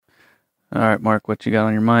All right, Mark, what you got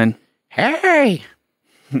on your mind? Hey!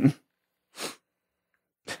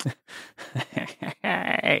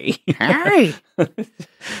 Hey. Hey!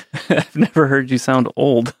 I've never heard you sound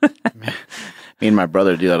old. Me and my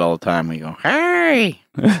brother do that all the time. We go, hey!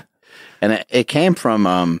 And it came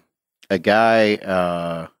from a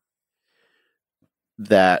guy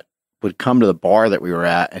that would come to the bar that we were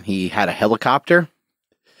at, and he had a helicopter,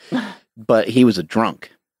 but he was a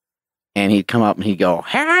drunk. And he'd come up and he'd go,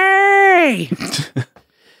 hey!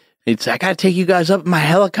 He'd say, I got to take you guys up in my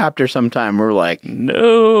helicopter sometime. We're like,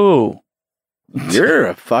 No. you're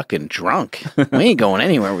a fucking drunk. We ain't going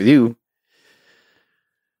anywhere with you.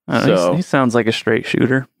 So- He sounds like a straight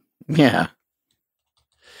shooter. Yeah.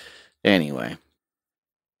 Anyway.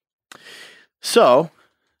 So,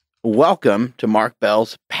 welcome to Mark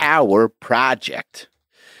Bell's Power Project.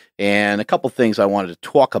 And a couple things I wanted to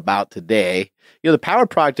talk about today. You know, the Power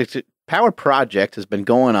Project has been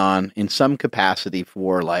going on in some capacity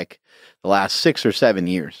for like the last 6 or 7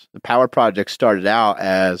 years. The Power Project started out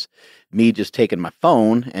as me just taking my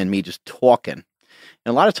phone and me just talking. And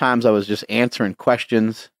a lot of times I was just answering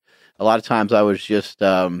questions. A lot of times I was just,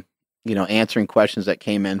 answering questions that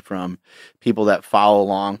came in from people that follow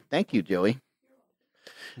along. Thank you, Joey.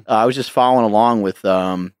 I was just following along with,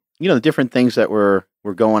 the different things that were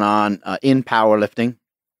going on in powerlifting.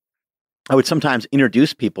 I would sometimes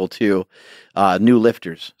introduce people to new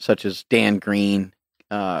lifters, such as Dan Green,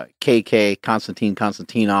 KK, Konstantin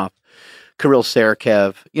Konstantinov, Kirill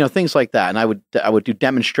Sarakev, things like that. And I would do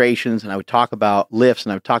demonstrations, and I would talk about lifts,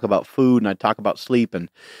 and I would talk about food, and I'd talk about sleep, and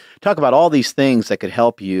talk about all these things that could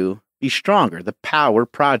help you be stronger, the Power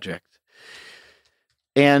Project.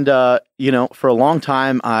 And, for a long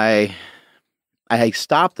time, I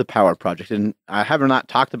stopped the Power Project, and I have not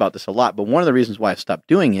talked about this a lot, but one of the reasons why I stopped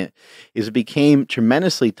doing it is it became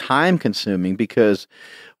tremendously time consuming because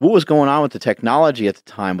what was going on with the technology at the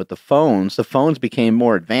time with the phones became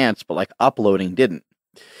more advanced, but like uploading didn't.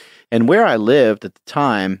 And where I lived at the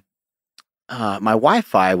time, my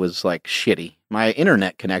Wi-Fi was like shitty. My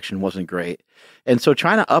internet connection wasn't great. And so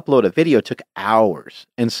trying to upload a video took hours.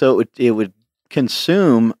 And so it would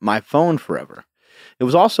consume my phone forever. It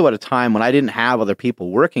was also at a time when I didn't have other people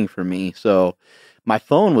working for me, so my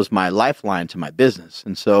phone was my lifeline to my business.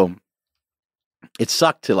 And so it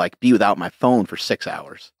sucked to like be without my phone for 6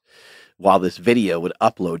 hours while this video would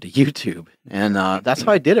upload to YouTube. And that's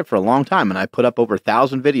how I did it for a long time. And I put up over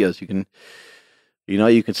 1,000 videos. You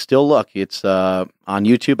can still look. It's on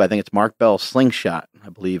YouTube. I think it's Mark Bell Slingshot. I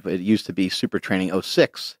believe it used to be Super Training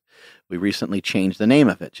 06. We recently changed the name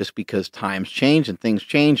of it just because times change and things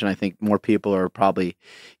change. And I think more people are probably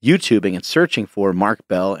YouTubing and searching for Mark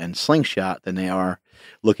Bell and Slingshot than they are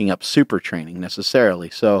looking up Super Training necessarily.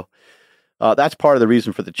 So that's part of the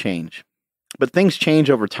reason for the change. But things change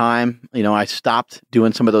over time. I stopped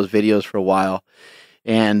doing some of those videos for a while.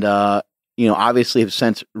 And, obviously have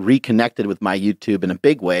since reconnected with my YouTube in a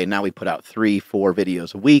big way. Now we put out 3-4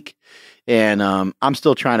 videos a week. And I'm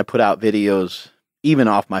still trying to put out videos even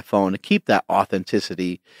off my phone to keep that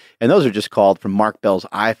authenticity. And those are just called from Mark Bell's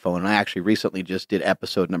iPhone. And I actually recently just did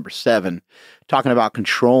episode number 7, talking about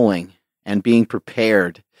controlling and being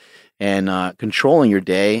prepared and controlling your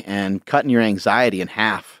day and cutting your anxiety in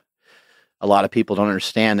half. A lot of people don't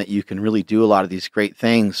understand that you can really do a lot of these great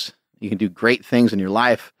things. You can do great things in your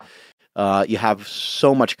life. You have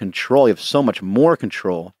so much control. You have so much more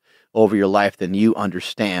control over your life than you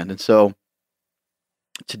understand. And so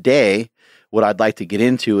today, what I'd like to get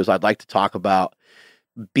into is I'd like to talk about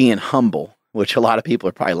being humble, which a lot of people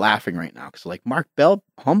are probably laughing right now because like Mark Bell,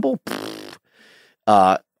 humble?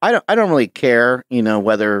 I don't really care,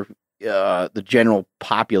 whether the general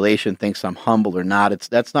population thinks I'm humble or not.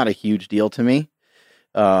 That's not a huge deal to me.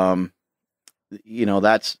 That's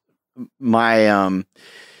my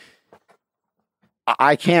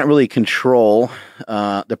I can't really control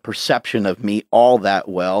the perception of me all that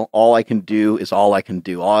well. All I can do is all I can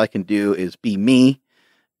do. All I can do is be me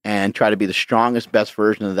and try to be the strongest, best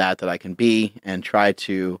version of that I can be, and trying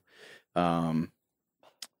to go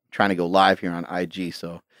live here on IG.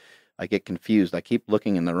 So I get confused. I keep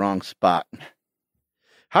looking in the wrong spot.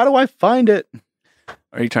 How do I find it?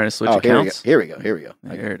 Are you trying to switch accounts? Here we go.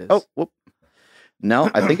 There it is. Oh, whoop. No,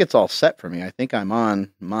 I think it's all set for me. I think I'm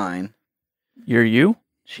on mine. You're you?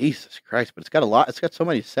 Jesus Christ, but it's got a lot. It's got so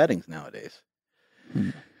many settings nowadays.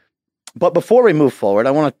 But before we move forward,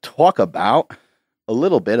 I want to talk about a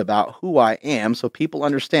little bit about who I am so people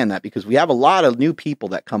understand that, because we have a lot of new people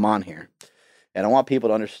that come on here. And I want people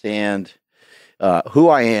to understand who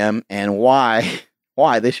I am and why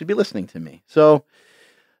they should be listening to me. So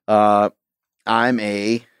I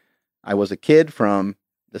was a kid from,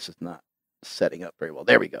 this is not setting up very well.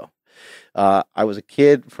 There we go. I was a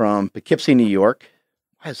kid from Poughkeepsie, New York.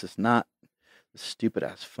 Why is this not this stupid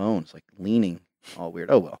ass phone? It's like leaning all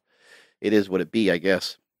weird. Oh, well, it is what it be, I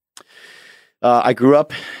guess. I grew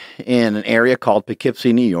up in an area called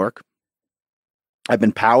Poughkeepsie, New York. I've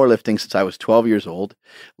been powerlifting since I was 12 years old.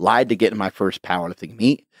 Lied to get in my first powerlifting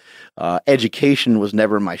meet. Education was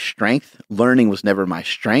never my strength. Learning was never my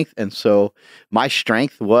strength. And so my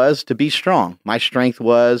strength was to be strong. My strength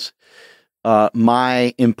was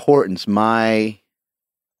my importance, my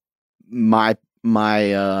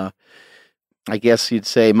I guess you'd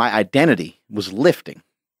say my identity was lifting.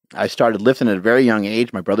 I started lifting at a very young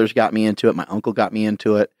age. My brothers got me into it. My uncle got me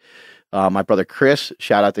into it. My brother Chris,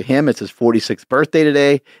 shout out to him. It's his 46th birthday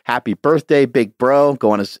today. Happy birthday, big bro.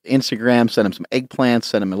 Go on his Instagram, send him some eggplants,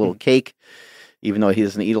 send him a little cake, even though he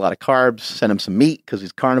doesn't eat a lot of carbs. Send him some meat because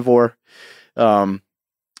he's carnivore.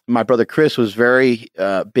 My brother Chris was very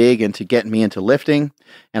big into getting me into lifting,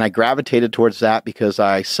 and I gravitated towards that because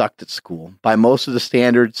I sucked at school. By most of the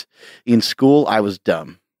standards in school, I was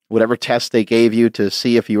dumb. Whatever test they gave you to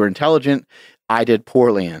see if you were intelligent, I did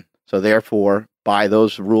poorly in. So therefore, by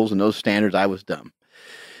those rules and those standards, I was dumb.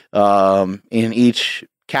 In each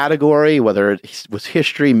category, whether it was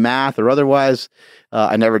history, math, or otherwise,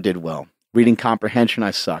 I never did well. Reading comprehension,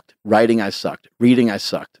 I sucked. Writing, I sucked. Reading, I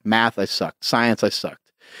sucked. Math, I sucked. Science, I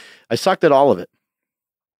sucked. I sucked at all of it.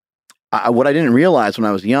 What I didn't realize when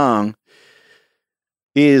I was young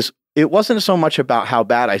is it wasn't so much about how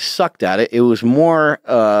bad I sucked at it. It was more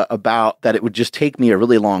about that it would just take me a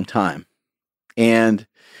really long time. And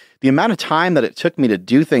the amount of time that it took me to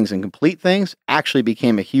do things and complete things actually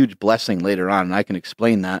became a huge blessing later on. And I can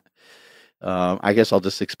explain that. I guess I'll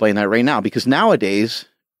just explain that right now, because nowadays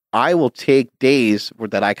I will take days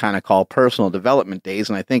that I kind of call personal development days.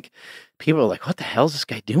 And I think people are like, what the hell is this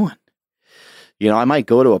guy doing? You know, I might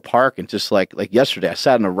go to a park and just like yesterday, I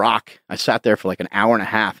sat on a rock. I sat there for like an hour and a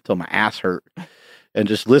half until my ass hurt and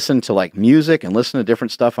just listened to like music and listen to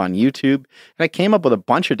different stuff on YouTube. And I came up with a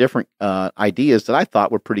bunch of different ideas that I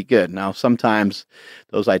thought were pretty good. Now, sometimes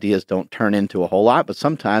those ideas don't turn into a whole lot, but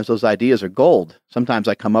sometimes those ideas are gold. Sometimes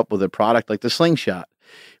I come up with a product like the Slingshot,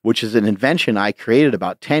 which is an invention I created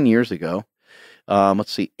about 10 years ago.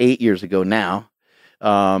 8 years ago now.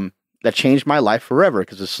 That changed my life forever,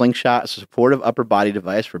 because the Slingshot is a supportive upper body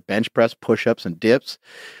device for bench press, push-ups, and dips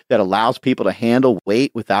that allows people to handle weight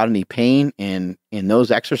without any pain in those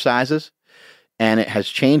exercises. And it has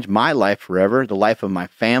changed my life forever. The life of my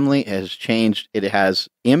family has changed. It has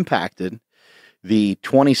impacted the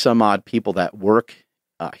 20 some odd people that work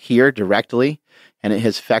here directly. And it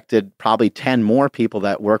has affected probably 10 more people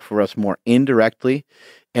that work for us more indirectly.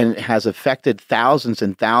 And it has affected thousands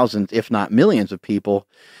and thousands, if not millions of people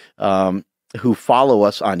who follow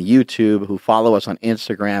us on YouTube, who follow us on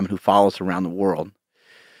Instagram, who follow us around the world.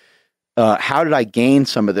 How did I gain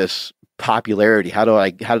some of this popularity? How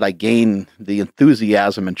did I gain the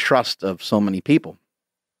enthusiasm and trust of so many people?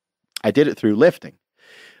 I did it through lifting.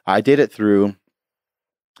 I did it through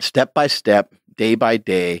step by step, day by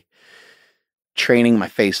day, training my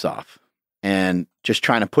face off and just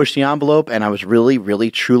trying to push the envelope. And I was really, really,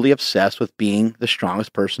 truly obsessed with being the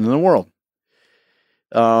strongest person in the world.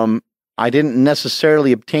 I didn't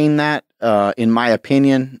necessarily obtain that. In my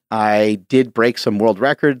opinion, I did break some world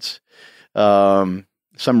records. Some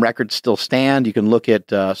records still stand. You can look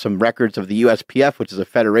at some records of the USPF, which is a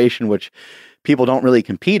federation which people don't really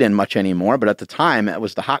compete in much anymore. But at the time, it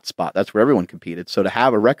was the hot spot. That's where everyone competed. So to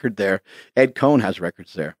have a record there, Ed Cohn has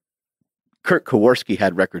records there. Kurt Kowarski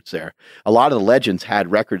had records there. A lot of the legends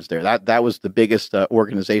had records there. That was the biggest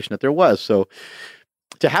organization that there was. So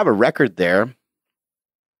to have a record there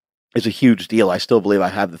is a huge deal. I still believe I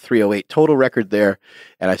have the 308 total record there,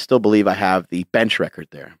 and I still believe I have the bench record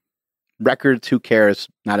there. Records, who cares?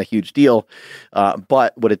 Not a huge deal.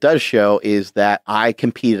 But what it does show is that I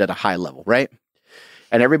competed at a high level, right?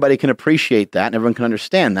 And everybody can appreciate that, and everyone can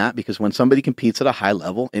understand that, because when somebody competes at a high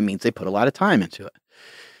level, it means they put a lot of time into it.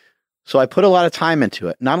 So I put a lot of time into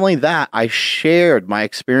it. Not only that, I shared my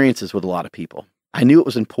experiences with a lot of people. I knew it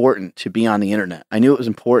was important to be on the internet. I knew it was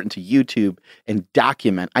important to YouTube and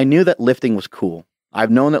document. I knew that lifting was cool. I've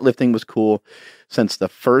known that lifting was cool since the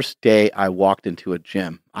first day I walked into a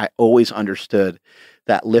gym. I always understood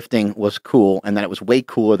that lifting was cool and that it was way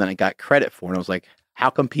cooler than I got credit for. And I was like, how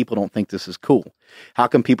come people don't think this is cool? How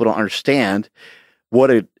come people don't understand what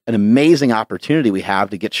an amazing opportunity we have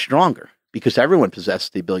to get stronger? Because everyone possesses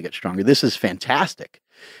the ability to get stronger. This is fantastic.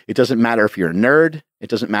 It doesn't matter if you're a nerd. It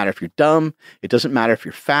doesn't matter if you're dumb. It doesn't matter if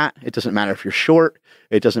you're fat. It doesn't matter if you're short.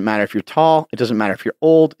 It doesn't matter if you're tall. It doesn't matter if you're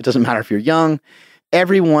old. It doesn't matter if you're young.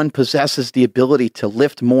 everyone possesses the ability to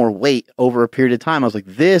lift more weight over a period of time. I was like,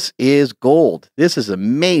 this is gold. This is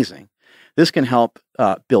amazing. This can help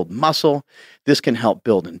build muscle. This can help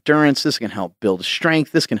build endurance. This can help build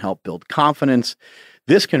strength. This can help build confidence.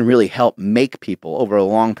 This can really help make people over a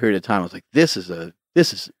long period of time. I was like, this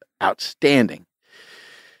is outstanding.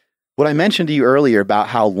 What I mentioned to you earlier about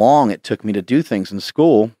how long it took me to do things in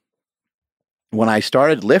school, when I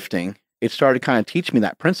started lifting, it started kind of teach me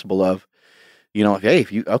that principle of, hey,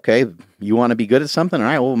 if you want to be good at something, all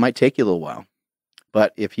right, well, it might take you a little while.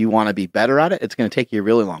 But if you want to be better at it, it's going to take you a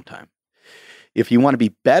really long time. If you want to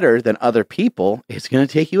be better than other people, it's going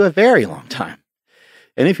to take you a very long time.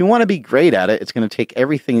 And if you want to be great at it, it's going to take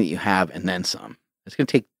everything that you have and then some. It's going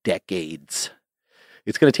to take decades.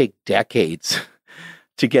 It's going to take decades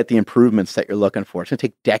to get the improvements that you're looking for. It's going to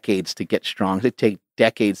take decades to get strong. It's going to take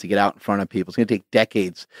decades to get out in front of people. It's going to take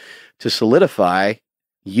decades to solidify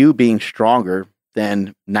you being stronger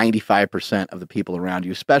than 95% of the people around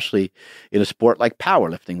you, especially in a sport like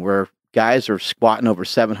powerlifting, where guys are squatting over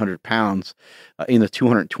 700 pounds in the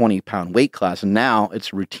 220-pound weight class. And now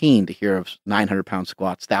it's routine to hear of 900-pound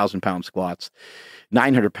squats, 1,000-pound squats,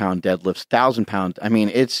 900-pound deadlifts, 1,000-pound. I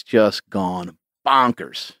mean, it's just gone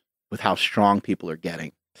bonkers with how strong people are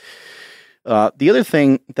getting. The other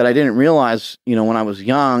thing that I didn't realize, when I was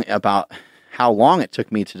young about how long it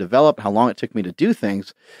took me to develop, how long it took me to do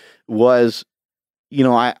things was,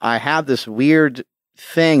 I have this weird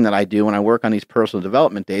thing that I do when I work on these personal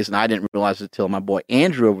development days, and I didn't realize it till my boy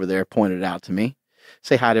Andrew over there pointed it out to me.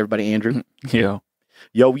 Say hi to everybody, Andrew. Yo.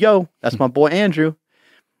 Yo. That's my boy Andrew.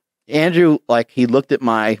 Andrew, he looked at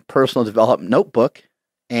my personal development notebook,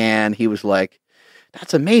 and he was like,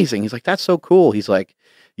 that's amazing. He's like, that's so cool. He's like,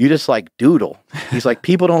 you just doodle. He's like,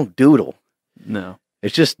 people don't doodle. No.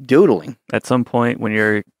 It's just doodling. At some point when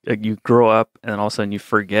you grow up and all of a sudden you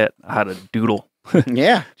forget how to doodle.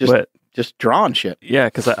 Yeah. Just drawing shit. Yeah,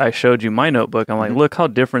 because I showed you my notebook. I'm like, look how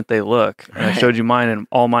different they look. And I showed you mine, and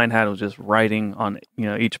all mine had was just writing on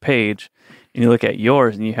each page. And you look at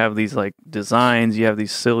yours, and you have these designs. You have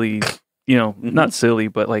these silly, not silly,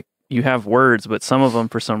 but you have words, but some of them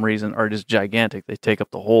for some reason are just gigantic. They take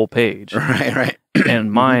up the whole page. Right.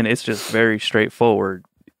 And mine, it's just very straightforward.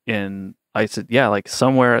 And I said, yeah,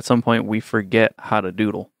 somewhere at some point we forget how to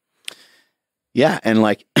doodle. Yeah, and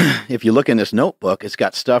if you look in this notebook, it's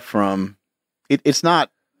got stuff from it's not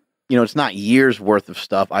it's not years worth of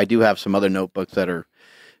stuff. I do have some other notebooks that are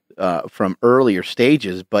from earlier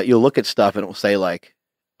stages, but you'll look at stuff and it will say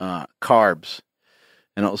carbs,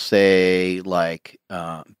 and it will say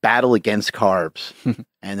battle against carbs,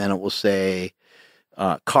 and then it will say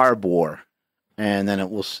carb war, and then it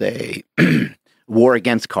will say war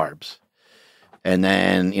against carbs. And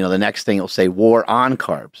then, the next thing it'll say war on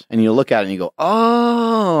carbs. And you look at it and you go,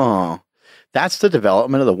 oh, that's the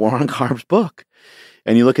development of the War on Carbs book.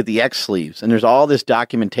 And you look at the X sleeves, and there's all this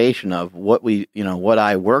documentation of what what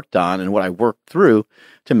I worked on and what I worked through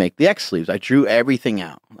to make the X sleeves. I drew everything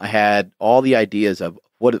out. I had all the ideas of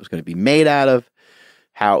what it was going to be made out of,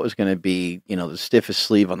 how it was going to be, the stiffest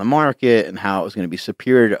sleeve on the market, and how it was going to be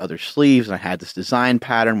superior to other sleeves. And I had this design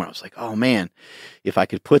pattern where I was like, oh man, if I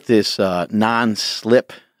could put this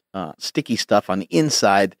non-slip sticky stuff on the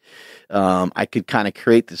inside, I could kind of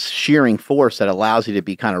create this shearing force that allows you to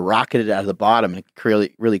be kind of rocketed out of the bottom and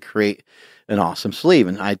really create an awesome sleeve.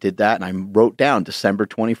 And I did that, and I wrote down December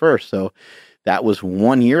 21st. So that was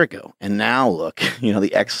 1 year ago. And now look,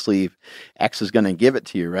 the X sleeve, X is going to give it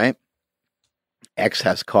to you, right? X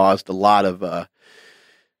has caused a lot of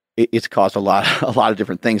it's caused a lot of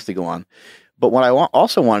different things to go on. But what I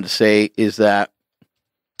also wanted to say is that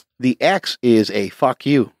the X is a fuck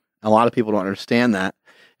you. A lot of people don't understand that,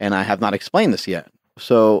 and I have not explained this yet.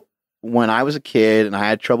 So when I was a kid and I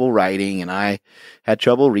had trouble writing and I had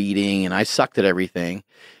trouble reading and I sucked at everything,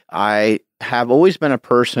 I have always been a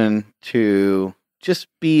person to just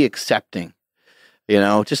be accepting,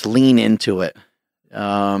 just lean into it.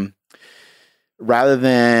 Rather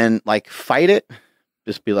than fight it,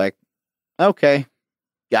 just be like, okay,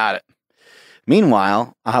 got it.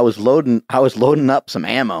 Meanwhile, I was loading up some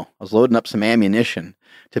ammo. I was loading up some ammunition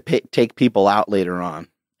to take people out later on,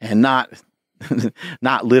 and not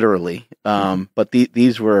literally. But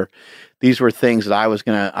these were things that I was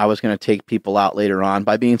gonna take people out later on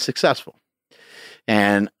by being successful.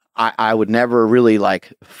 And I would never really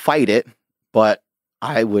fight it, but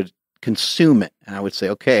I would consume it, and I would say,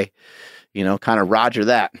 okay, kind of roger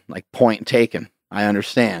that, point taken. I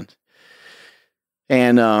understand.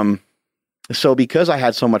 And so because I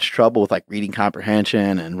had so much trouble with reading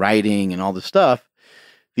comprehension and writing and all this stuff,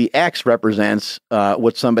 the X represents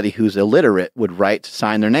what somebody who's illiterate would write to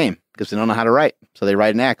sign their name. because they don't know how to write. So they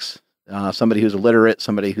write an X. Somebody who's illiterate,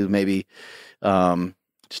 somebody who maybe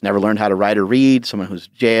just never learned how to write or read, someone who's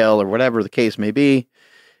jail or whatever the case may be.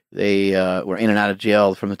 They were in and out of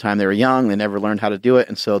jail from the time they were young. They never learned how to do it.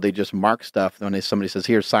 And so they just mark stuff. When somebody says,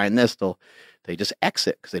 here, sign this, they just X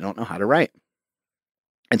it because they don't know how to write.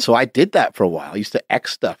 And so I did that for a while. I used to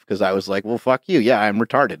X stuff because I was like, well, fuck you. Yeah, I'm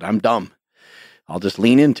retarded. I'm dumb. I'll just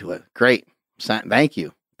lean into it. Great. Thank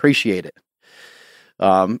you. Appreciate it.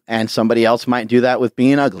 And somebody else might do that with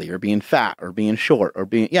being ugly or being fat or being short or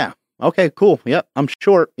being, yeah. Okay, cool. Yep. I'm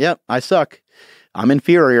short. Yep. I suck. I'm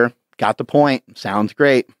inferior. Got the point. Sounds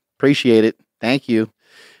great. Appreciate it. Thank you.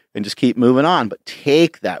 And just keep moving on. But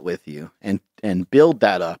take that with you and build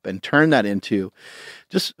that up and turn that into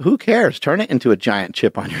just, who cares? Turn it into a giant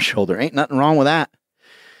chip on your shoulder. Ain't nothing wrong with that.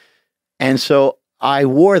 And so I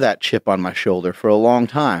wore that chip on my shoulder for a long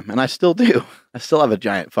time, and I still do. I still have a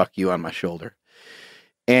giant fuck you on my shoulder.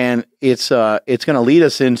 And it's going to lead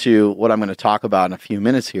us into what I'm going to talk about in a few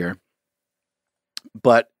minutes here.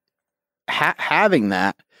 But having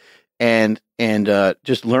that and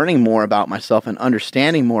just learning more about myself and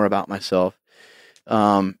understanding more about myself,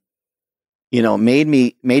 made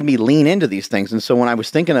me lean into these things. And so when I was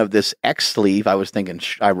thinking of this X sleeve, I was thinking,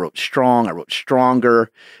 I wrote strong, I wrote stronger,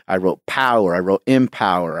 I wrote power, I wrote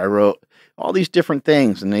empower, I wrote all these different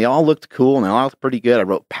things, and they all looked cool and they all looked pretty good. I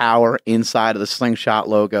wrote power inside of the Slingshot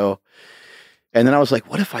logo. And then I was like,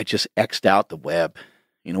 what if I just X'd out the web?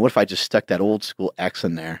 What if I just stuck that old school X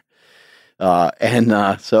in there?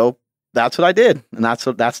 So that's what I did. And that's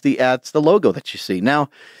the logo that you see. Now,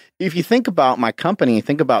 if you think about my company,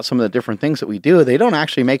 think about some of the different things that we do, they don't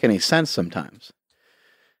actually make any sense sometimes.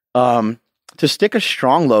 To stick a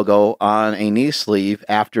strong logo on a knee sleeve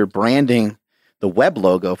after branding the web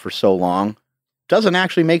logo for so long doesn't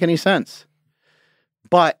actually make any sense.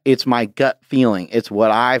 But it's my gut feeling. It's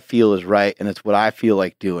what I feel is right, and it's what I feel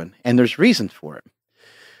like doing. And there's reasons for it.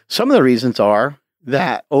 Some of the reasons are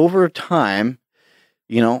that over time,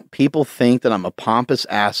 people think that I'm a pompous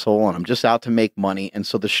asshole and I'm just out to make money. And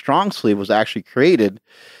so the strong sleeve was actually created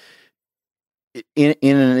in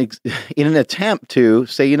an attempt to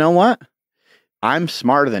say, you know what? I'm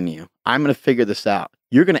smarter than you. I'm going to figure this out.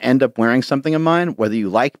 You're going to end up wearing something of mine, whether you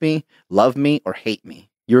like me, love me, or hate me.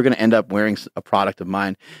 You're going to end up wearing a product of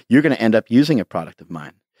mine. You're going to end up using a product of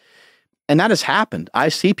mine. And that has happened. I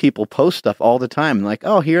see people post stuff all the time, like,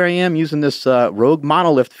 "Oh, here I am using this Rogue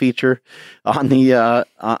monolift feature on the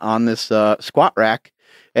on this squat rack,"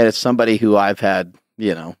 and it's somebody who I've had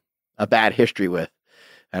a bad history with,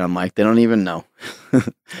 and I'm like, they don't even know.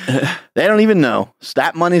 They don't even know.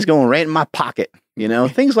 That money's going right in my pocket.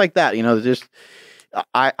 Things like that. Just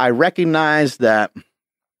I recognize that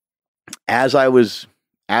as I was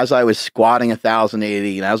squatting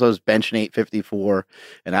 1,080, and as I was benching 854,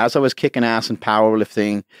 and as I was kicking ass in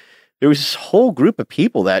powerlifting, there was this whole group of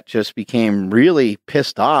people that just became really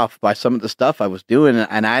pissed off by some of the stuff I was doing.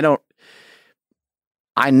 And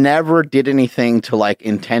I never did anything to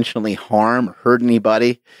intentionally harm or hurt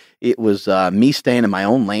anybody. It was me staying in my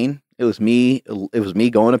own lane. It was me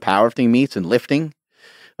going to powerlifting meets and lifting.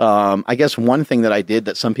 I guess one thing that I did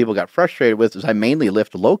that some people got frustrated with is I mainly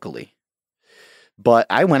lift locally. But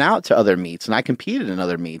I went out to other meets and I competed in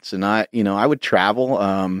other meets, and I would travel.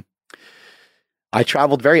 I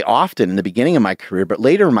traveled very often in the beginning of my career, but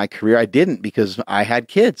later in my career, I didn't because I had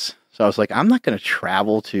kids. So I was like, I'm not going to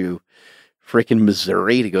travel to freaking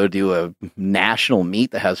Missouri to go do a national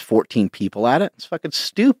meet that has 14 people at it. It's fucking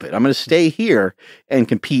stupid. I'm going to stay here and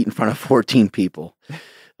compete in front of 14 people.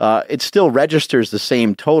 It still registers the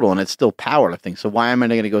same total and it's still powerlifting. So why am I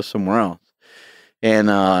going to go somewhere else? And,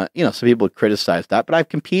 some people would criticize that, but I've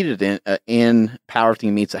competed in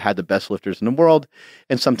powerlifting meets that had the best lifters in the world.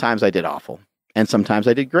 And sometimes I did awful and sometimes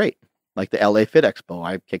I did great. Like the LA Fit Expo,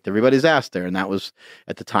 I kicked everybody's ass there. And that was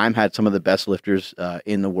at the time had some of the best lifters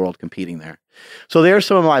in the world competing there. So there's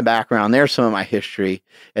some of my background. There's some of my history.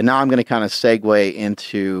 And now I'm going to kind of segue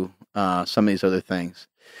into some of these other things.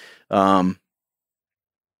 So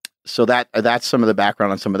that's some of the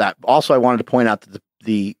background on some of that. Also, I wanted to point out that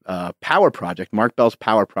the Power Project, Mark Bell's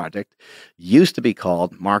Power Project, used to be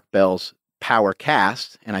called Mark Bell's Power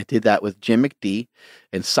Cast, and I did that with Jim McD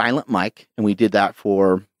and Silent Mike, and we did that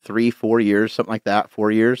for 3-4 years, something like that, 4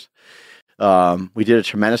 years. We did a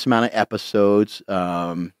tremendous amount of episodes.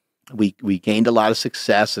 We gained a lot of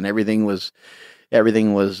success, and everything was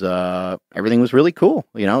really cool.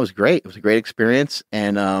 It was great. It was a great experience,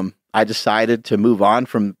 and I decided to move on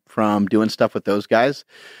from doing stuff with those guys.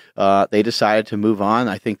 They decided to move on.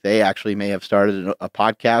 I think they actually may have started a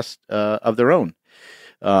podcast of their own.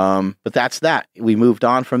 But that's that. We moved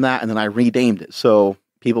on from that, and then I renamed it. So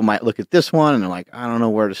People might look at this one and they're like, I don't know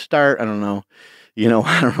where to start. I don't know,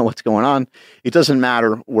 I don't know what's going on. It doesn't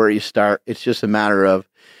matter where you start. It's just a matter of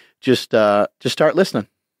just start listening.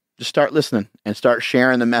 Just start listening and start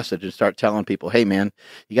sharing the message and start telling people, hey man,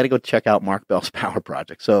 you got to go check out Mark Bell's Power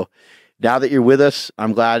Project. So now that you're with us,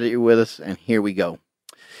 I'm glad that you're with us, and here we go.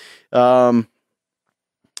 I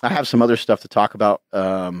have some other stuff to talk about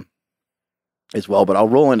as well, but I'll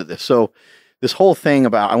roll into this. So this whole thing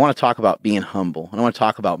I want to talk about being humble. And I want to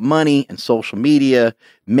talk about money and social media,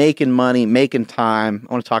 making money, making time.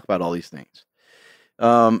 I want to talk about all these things.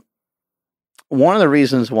 One of the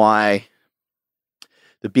reasons why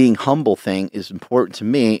the being humble thing is important to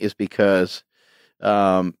me is because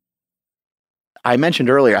I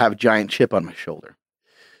mentioned earlier, I have a giant chip on my shoulder.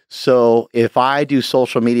 So if I do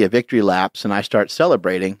social media victory laps and I start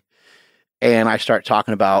celebrating and I start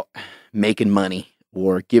talking about making money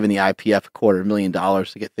or giving the IPF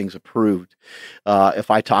 $250,000 to get things approved,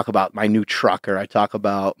 if I talk about my new truck, or I talk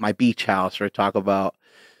about my beach house, or I talk about,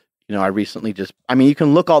 I recently you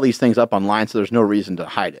can look all these things up online, so there's no reason to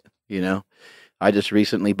hide it, I just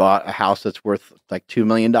recently bought a house that's worth like $2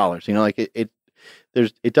 million.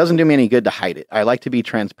 It doesn't do me any good to hide it. I like to be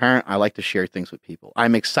transparent. I like to share things with people.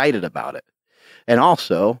 I'm excited about it. And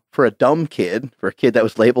also, for a kid that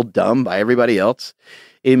was labeled dumb by everybody else,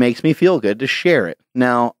 it makes me feel good to share it.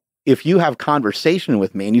 Now, if you have conversation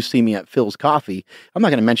with me and you see me at Phil's Coffee, I'm not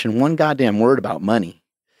going to mention one goddamn word about money.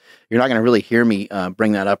 You're not going to really hear me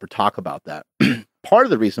bring that up or talk about that. Part of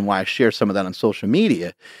the reason why I share some of that on social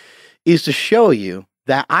media is to show you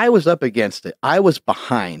that I was up against it. I was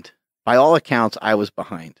behind. By all accounts, I was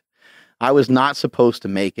behind. I was not supposed to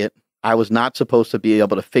make it. I was not supposed to be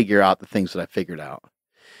able to figure out the things that I figured out.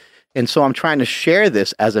 And so I'm trying to share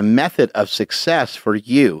this as a method of success for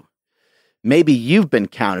you. Maybe you've been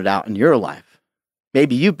counted out in your life.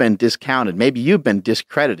 Maybe you've been discounted. Maybe you've been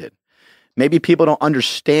discredited. Maybe people don't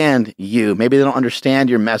understand you. Maybe they don't understand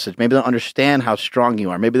your message. Maybe they don't understand how strong you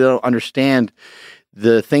are. Maybe they don't understand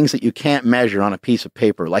the things that you can't measure on a piece of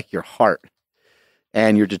paper, like your heart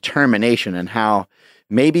and your determination, and how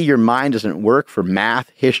maybe your mind doesn't work for math,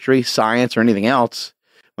 history, science, or anything else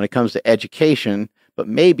when it comes to education, but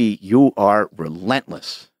maybe you are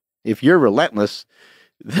relentless. If you're relentless,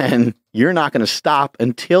 then you're not going to stop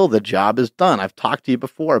until the job is done. I've talked to you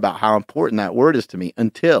before about how important that word is to me,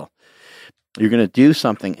 until. You're going to do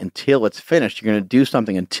something until it's finished. You're going to do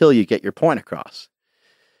something until you get your point across.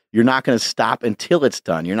 You're not going to stop until it's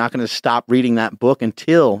done. You're not going to stop reading that book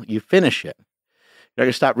until you finish it. You're not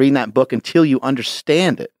going to stop reading that book until you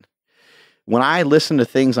understand it. When I listen to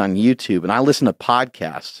things on YouTube and I listen to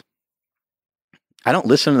podcasts, I don't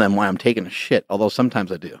listen to them while I'm taking a shit, although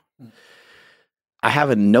sometimes I do. I have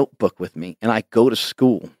a notebook with me and I go to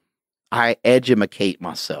school. I educate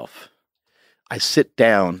myself. I sit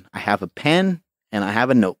down, I have a pen and I have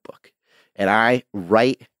a notebook, and I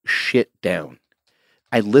write shit down.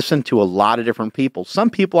 I listen to a lot of different people. Some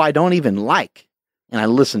people I don't even like, and I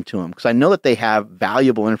listen to them because I know that they have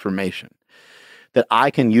valuable information that I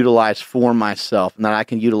can utilize for myself and that I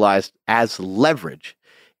can utilize as leverage.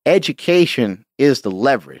 Education is the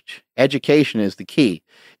leverage. Education is the key.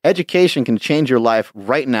 Education can change your life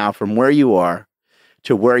right now from where you are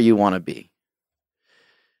to where you want to be.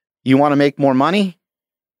 You want to make more money?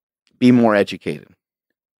 Be more educated.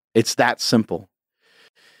 It's that simple.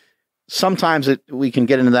 Sometimes we can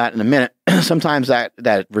get into that in a minute. Sometimes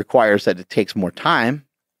that requires that it takes more time.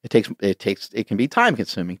 It can be time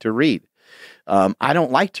consuming to read. I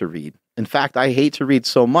don't like to read. In fact, I hate to read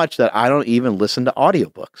so much that I don't even listen to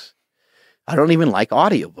audiobooks. I don't even like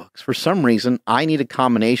audiobooks. For some reason, I need a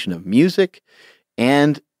combination of music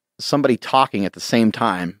and somebody talking at the same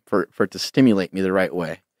time for it to stimulate me the right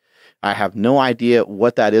way. I have no idea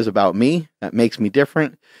what that is about me that makes me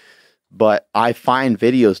different, but I find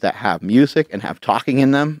videos that have music and have talking in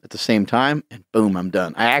them at the same time, and boom, I'm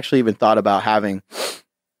done. I actually even thought about having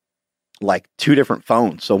like 2 different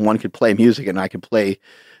phones, so one could play music and I could play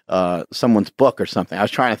someone's book or something. I was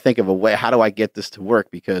trying to think of a way, how do I get this to work?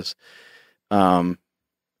 Because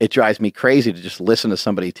it drives me crazy to just listen to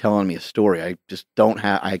somebody telling me a story. I just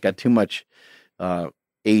I got too much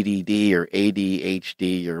ADD or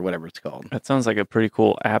ADHD or whatever it's called. That sounds like a pretty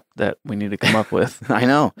cool app that we need to come up with. I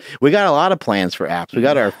know. We got a lot of plans for apps. We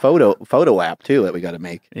got our photo app too that we got to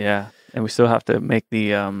make. Yeah, and we still have to make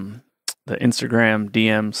the Instagram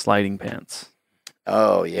DM sliding pants.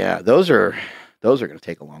 Oh yeah, those are going to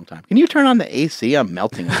take a long time. Can you turn on the AC? I'm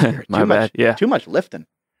melting here. My bad. Yeah, too much lifting.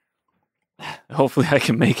 Hopefully I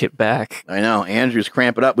can make it back. I know. Andrew's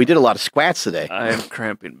cramping up. We did a lot of squats today. I am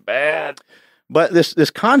cramping bad. But this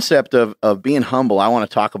concept of being humble, I want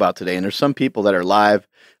to talk about today. And there's some people that are live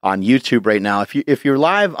on YouTube right now. If you're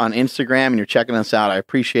live on Instagram and you're checking us out, I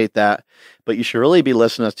appreciate that. But you should really be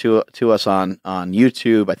listening to us on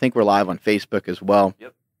YouTube. I think we're live on Facebook as well.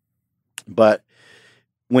 Yep. But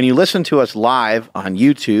when you listen to us live on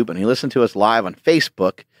YouTube and you listen to us live on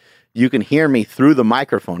Facebook, you can hear me through the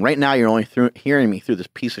microphone. Right now, you're only hearing me through this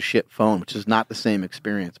piece of shit phone, which is not the same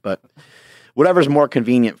experience. But whatever's more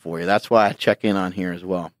convenient for you. That's why I check in on here as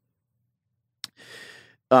well.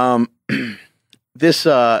 This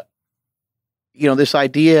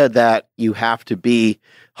idea that you have to be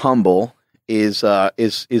humble is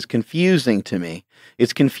confusing to me.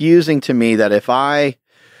 It's confusing to me that if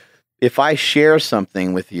I share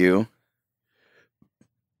something with you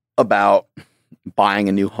about buying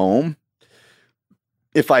a new home,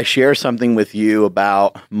 if I share something with you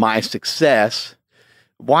about my success,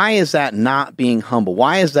 why is that not being humble?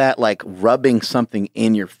 Why is that like rubbing something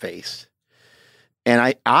in your face?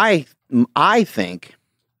 And I think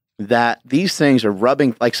that these things are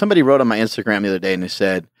rubbing, like somebody wrote on my Instagram the other day and they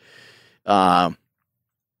said, if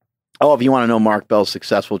you want to know Mark Bell's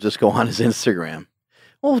successful, just go on his Instagram.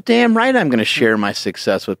 Well, damn right I'm going to share my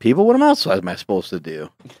success with people. What else am I supposed to do?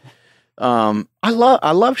 I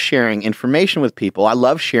love sharing information with people. I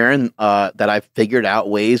love sharing that I've figured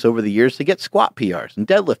out ways over the years to get squat PRs and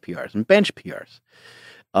deadlift PRs and bench PRs.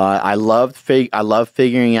 I love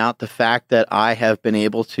figuring out the fact that I have been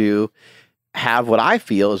able to have what I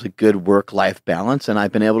feel is a good work-life balance, and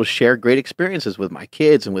I've been able to share great experiences with my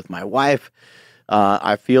kids and with my wife.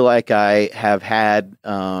 I feel like I have had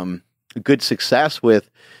good success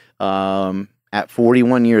with at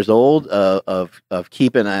 41 years old of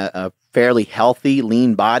keeping a fairly healthy,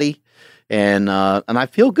 lean body, and I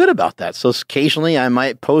feel good about that. So occasionally I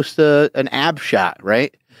might post an ab shot,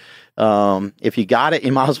 right? If you got it,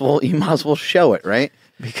 you might as well show it, right?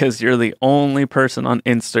 Because you're the only person on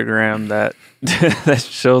Instagram that that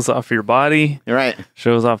shows off your body, right?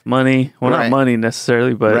 Shows off money. Well, right. Not money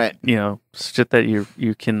necessarily, but right. Shit that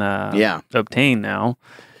you can obtain now.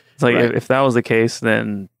 It's like right. if that was the case,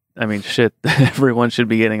 then I mean, shit, everyone should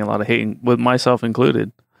be getting a lot of hate, with myself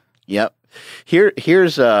included. Yep.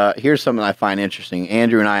 Here's something I find interesting.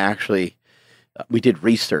 Andrew and I actually we did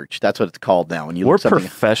research. That's what it's called now. When we're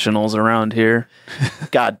professionals around here.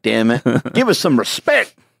 God damn it! Give us some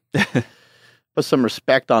respect. Put some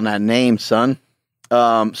respect on that name, son.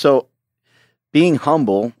 So being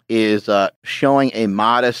humble is showing a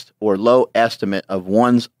modest or low estimate of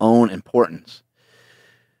one's own importance.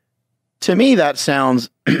 To me, that sounds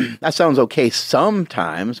okay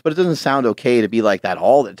sometimes, but it doesn't sound okay to be like that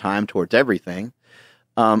all the time towards everything.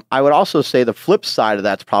 I would also say the flip side of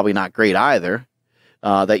that's probably not great either.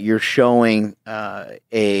 That you're showing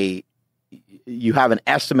you have an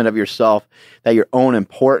estimate of yourself, that your own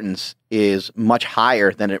importance is much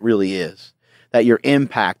higher than it really is, that your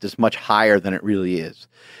impact is much higher than it really is.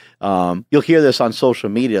 You'll hear this on social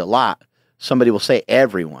media a lot. Somebody will say,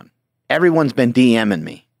 everyone's been DMing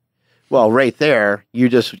me. Well, right there, you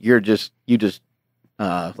just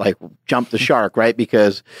like jump the shark, right?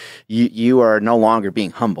 Because you are no longer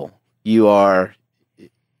being humble. You're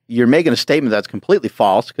making a statement that's completely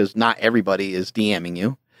false, because not everybody is DMing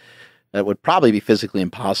you. That would probably be physically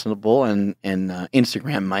impossible, and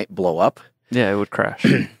Instagram might blow up. Yeah, it would crash.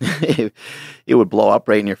 It would blow up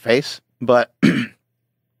right in your face. But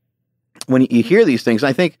when you hear these things,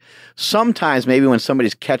 I think sometimes maybe when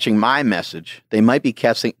somebody's catching my message, they might be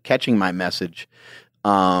catching my message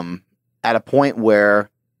at a point where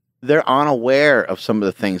they're unaware of some of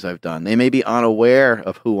the things I've done. They may be unaware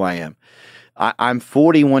of who I am. I'm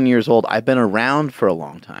 41 years old. I've been around for a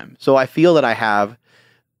long time. So I feel that I have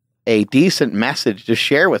a decent message to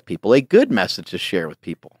share with people, a good message to share with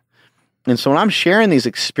people. And so when I'm sharing these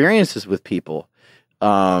experiences with people,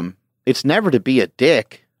 it's never to be a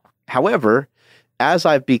dick. However, as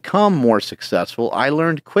I've become more successful, I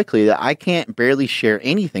learned quickly that I can't barely share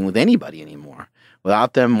anything with anybody anymore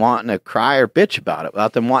without them wanting to cry or bitch about it,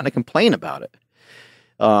 without them wanting to complain about it.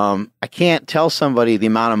 I can't tell somebody the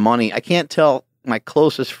amount of money. I can't tell my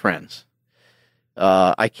closest friends.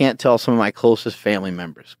 I can't tell some of my closest family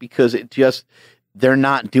members, because they're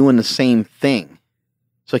not doing the same thing.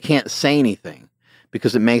 So I can't say anything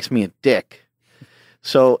because it makes me a dick.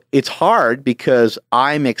 So it's hard because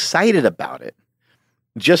I'm excited about it.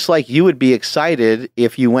 Just like you would be excited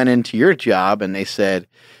if you went into your job and they said,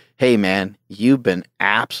 hey man, you've been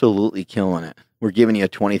absolutely killing it. We're giving you a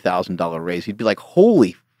 $20,000 raise. You'd be like,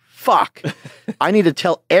 holy fuck. I need to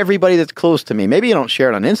tell everybody that's close to me. Maybe you don't share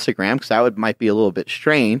it on Instagram, because that might be a little bit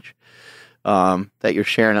strange that you're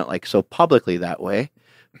sharing it like so publicly that way.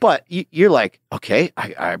 But you're like, okay,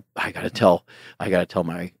 I gotta tell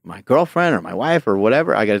my girlfriend or my wife or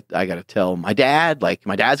whatever. I gotta tell my dad. Like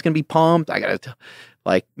my dad's gonna be pumped. I gotta tell,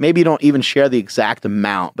 like maybe you don't even share the exact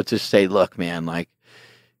amount, but just say, look, man, like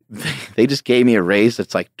they just gave me a raise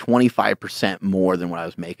that's like 25% more than what I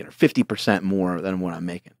was making, or 50% more than what I'm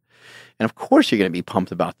making. And of course you're gonna be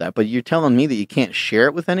pumped about that. But you're telling me that you can't share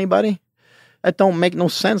it with anybody? That don't make no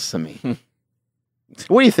sense to me.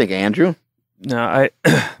 What do you think, Andrew? No, I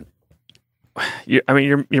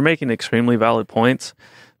mean, you're making extremely valid points.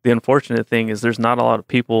 The unfortunate thing is there's not a lot of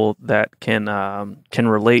people that can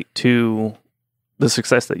relate to the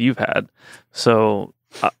success that you've had. So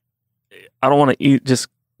I don't want to just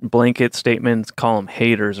blanket statements, call them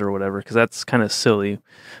haters or whatever, because that's kind of silly.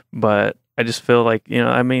 But I just feel like,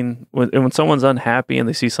 I mean, when someone's unhappy and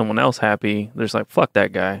they see someone else happy, there's like, fuck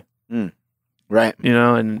that guy. Right.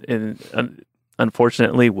 And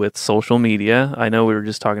unfortunately, with social media, I know we were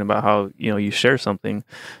just talking about how, you share something,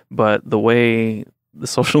 but the way the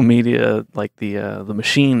social media, like the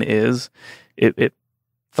machine is, it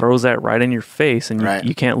throws that right in your face, and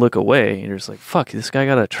you can't look away. And you're just like, fuck, this guy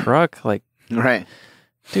got a truck? Like, right.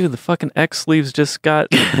 Dude, the fucking X sleeves just got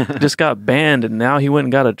banned, and now he went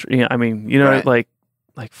and got right. like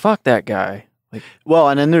fuck that guy. Like, well,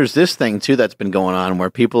 and then there's this thing too that's been going on where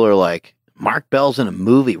people are like, Mark Bell's in a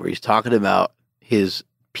movie where he's talking about his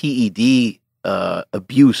PED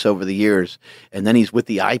abuse over the years, and then he's with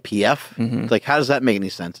the IPF. Mm-hmm. It's like, how does that make any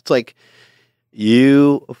sense? It's like,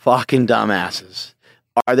 you fucking dumbasses.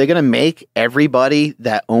 Are they going to make everybody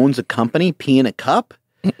that owns a company pee in a cup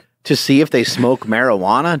to see if they smoke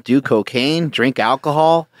marijuana, do cocaine, drink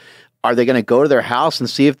alcohol? Are they going to go to their house and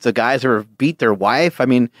see if the guys ever beat their wife? I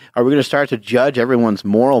mean, are we going to start to judge everyone's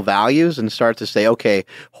moral values and start to say, okay,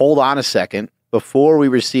 hold on a second. Before we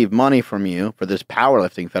receive money from you for this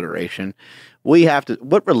powerlifting federation, we have to,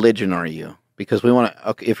 what religion are you? Because we want to,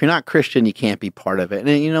 okay, if you're not Christian, you can't be part of it.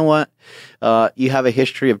 And you know what? You have a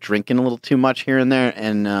history of drinking a little too much here and there,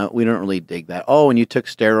 and we don't really dig that. Oh, and you took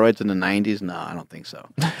steroids in the 90s? No, I don't think so.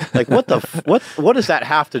 Like, what does that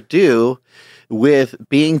have to do with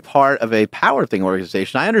being part of a powerlifting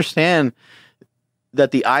organization? I understand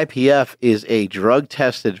that the IPF is a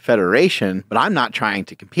drug-tested federation, but I'm not trying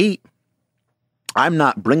to compete. I'm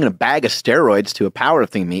not bringing a bag of steroids to a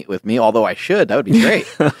powerlifting meet with me, although I should. That would be great.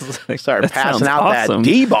 Start passing out awesome. that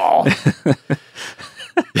D-ball.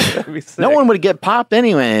 No one would get popped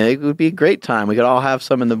anyway. It would be a great time. We could all have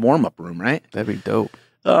some in the warm-up room, right? That'd be dope.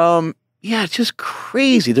 Yeah, it's just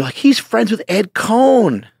crazy. They're like, he's friends with Ed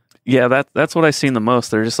Cohn. Yeah, that's what I seen the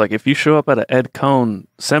most. They're just like, if you show up at an Ed Cohn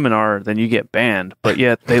seminar, then you get banned. But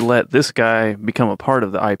yet they let this guy become a part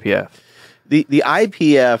of the IPF. The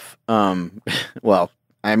IPF, well,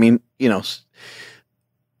 I mean,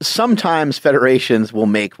 sometimes federations will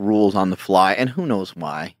make rules on the fly, and who knows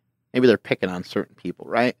why. Maybe they're picking on certain people,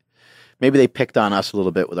 right? Maybe they picked on us a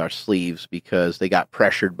little bit with our sleeves because they got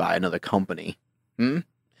pressured by another company.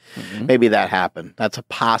 Mm-hmm. Maybe that happened. That's a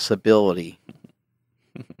possibility.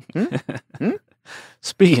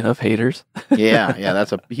 Speaking of haters. yeah,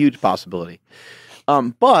 that's a huge possibility.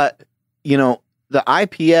 But, the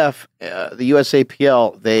IPF, the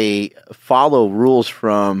USAPL, they follow rules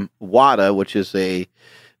from WADA, which is a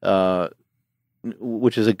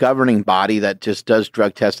governing body that just does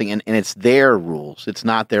drug testing, and it's their rules. It's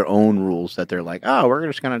not their own rules that they're like, oh, we're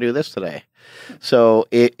just going to do this today. So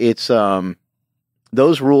it's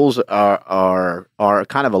those rules are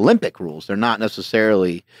kind of Olympic rules. They're not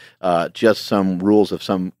necessarily just some rules of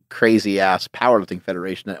some crazy ass powerlifting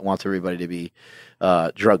federation that wants everybody to be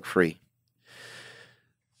drug free.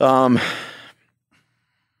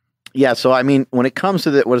 Yeah, so I mean, when it comes to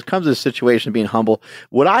the situation of being humble,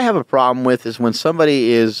 what I have a problem with is when somebody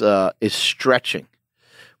is stretching,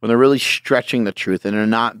 when they're really stretching the truth and they're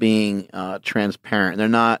not being transparent. They're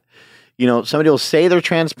not, somebody will say they're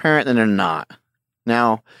transparent and they're not.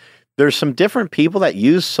 Now, there's some different people that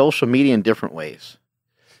use social media in different ways,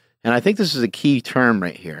 and I think this is a key term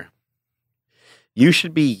right here. You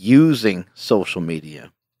should be using social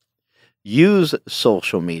media. Use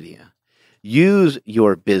social media. Use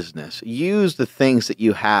your business. Use the things that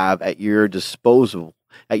you have at your disposal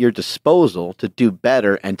to do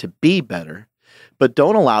better and to be better, but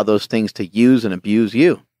don't allow those things to use and abuse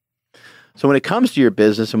you. So when it comes to your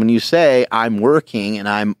business, and when you say I'm working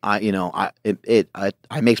and it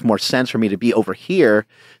makes more sense for me to be over here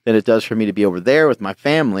than it does for me to be over there with my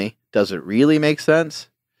family, does it really make sense?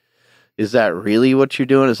 Is that really what you're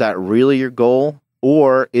doing? Is that really your goal?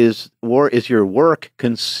 Or is your work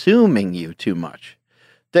consuming you too much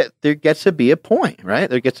that there gets to be a point, right?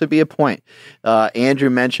 There gets to be a point. Andrew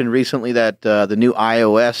mentioned recently that the new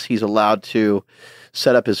iOS, he's allowed to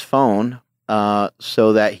set up his phone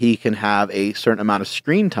so that he can have a certain amount of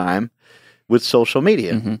screen time with social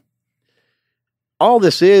media. Mm-hmm. All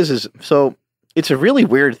this is so it's a really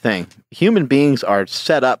weird thing. Human beings are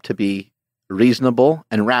set up to be reasonable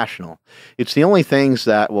and rational. It's the only things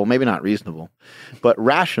that, well, maybe not reasonable, but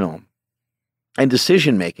rational and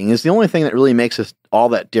decision making is the only thing that really makes us all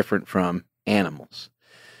that different from animals.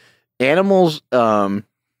 Animals, like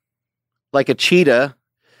a cheetah,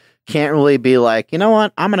 can't really be like, you know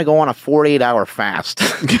what, I'm going to go on a 48-hour fast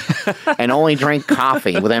and only drink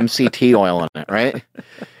coffee with MCT oil in it, right?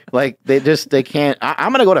 Like they can't.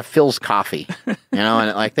 I'm going to go to Phil's Coffee, you know,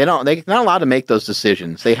 and like they're not allowed to make those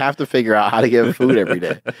decisions. They have to figure out how to get food every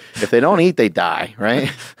day. If they don't eat, they die,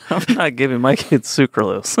 right? I'm not giving my kids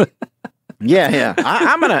sucralose. Yeah.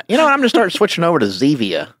 I'm gonna start switching over to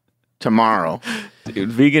Zevia tomorrow. Dude,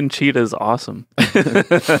 vegan cheetah is awesome.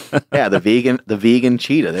 Yeah, the vegan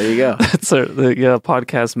cheetah. There you go. That's the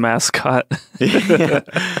podcast mascot.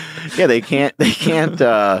 Yeah, they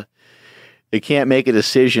can't make a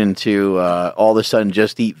decision to all of a sudden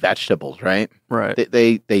just eat vegetables, right? Right.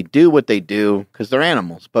 They do what they do because they're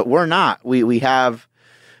animals, but we're not. We have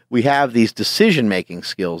these decision making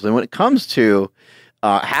skills, and when it comes to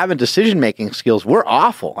having decision making skills, we're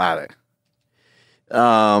awful at it.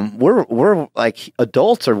 We're like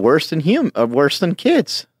adults are worse than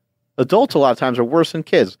kids. Adults a lot of times are worse than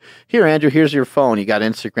kids. Here, Andrew, here's your phone. You got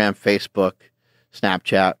Instagram, Facebook,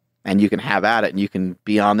 Snapchat, and you can have at it, and you can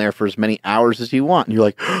be on there for as many hours as you want. And you're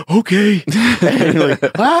like, okay, and you're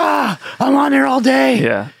like, I'm on there all day.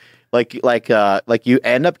 Yeah, like you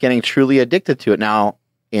end up getting truly addicted to it. Now,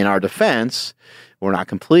 in our defense, we're not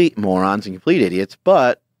complete morons and complete idiots,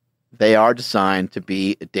 but they are designed to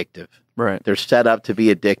be addictive. Right. They're set up to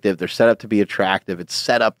be addictive. They're set up to be attractive. It's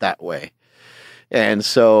set up that way. And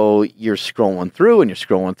so you're scrolling through and you're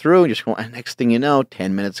scrolling, and next thing you know,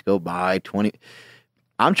 10 minutes go by, 20.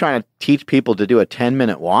 I'm trying to teach people to do a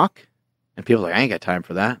 10-minute walk, and people are like, I ain't got time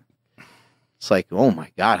for that. It's like, oh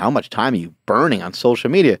my God, how much time are you burning on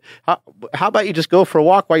social media? How about you just go for a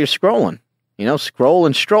walk while you're scrolling? You know, scroll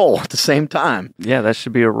and stroll at the same time. Yeah, that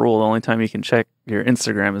should be a rule. The only time you can check your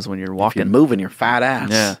Instagram is when you're walking. If you're moving your fat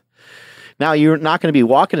ass. Yeah. Now, you're not going to be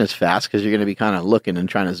walking as fast because you're going to be kind of looking and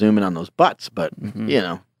trying to zoom in on those butts, but, you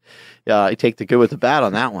know, you take the good with the bad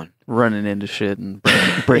on that one. Running into shit and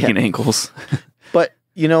breaking ankles. But,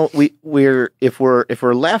 you know, if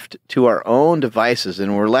we're left to our own devices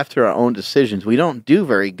and we're left to our own decisions, we don't do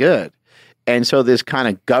very good. And so this kind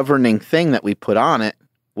of governing thing that we put on it,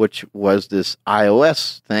 which was this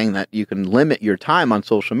iOS thing that you can limit your time on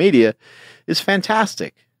social media, is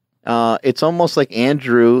fantastic. It's almost like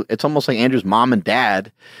Andrew's mom and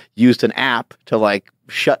dad used an app to like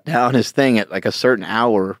shut down his thing at like a certain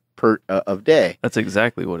hour of day. That's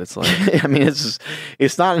exactly what it's like. I mean,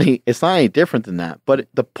 it's not any different than that. But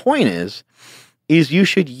the point is you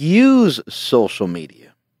should use social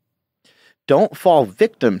media. Don't fall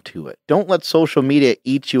victim to it. Don't let social media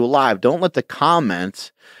eat you alive. Don't let the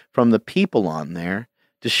comments from the people on there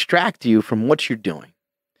distract you from what you're doing.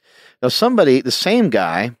 Now, the same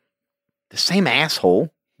guy, the same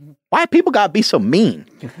asshole, why people got to be so mean?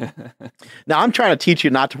 Now, I'm trying to teach you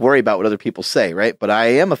not to worry about what other people say, right? But I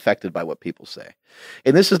am affected by what people say.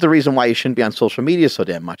 And this is the reason why you shouldn't be on social media so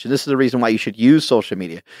damn much. And this is the reason why you should use social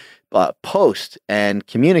media. Post and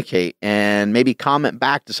communicate and maybe comment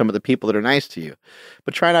back to some of the people that are nice to you.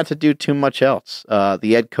 But try not to do too much else.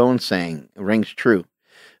 The Ed Cohn saying rings true.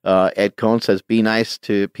 Ed Cohn says, be nice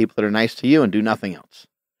to people that are nice to you and do nothing else.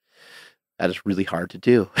 That is really hard to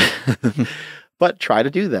do. But try to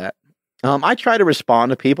do that. I try to respond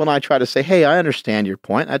to people and I try to say, hey, I understand your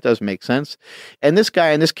point. That does make sense. And this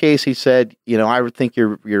guy, in this case, he said, you know, I think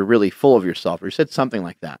you're really full of yourself. Or he said something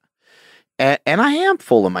like that. And I am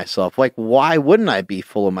full of myself. Like, why wouldn't I be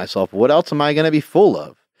full of myself? What else am I going to be full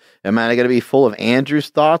of? Am I going to be full of Andrew's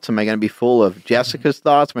thoughts? Am I going to be full of Jessica's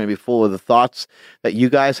thoughts? Am I going to be full of the thoughts that you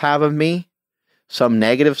guys have of me? Some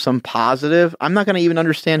negative, some positive. I'm not going to even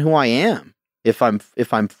understand who I am if I'm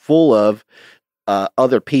full of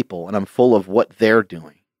other people and I'm full of what they're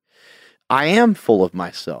doing. I am full of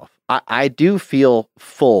myself. I do feel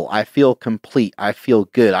full. I feel complete. I feel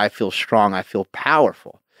good. I feel strong. I feel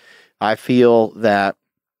powerful. I feel that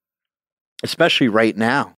especially right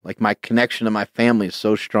now. Like my connection to my family is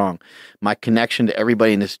so strong. My connection to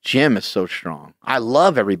everybody in this gym is so strong. I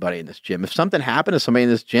love everybody in this gym. If something happened to somebody in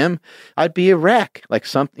this gym, I'd be a wreck. Like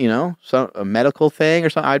a medical thing or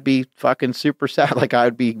something, I'd be fucking super sad. Like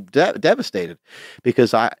I'd be devastated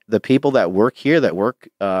because the people that work here, that work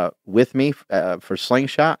with me for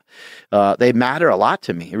Slingshot, they matter a lot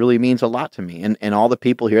to me. It really means a lot to me. And all the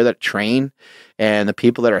people here that train, and the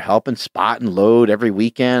people that are helping spot and load every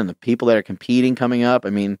weekend, and the people that are competing coming up. I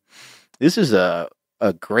mean, this is a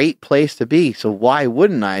great place to be. So why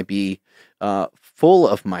wouldn't I be full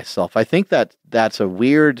of myself? I think that's a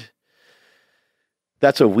weird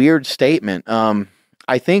statement.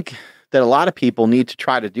 I think that a lot of people need to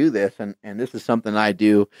try to do this, and this is something I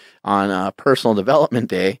do on Personal Development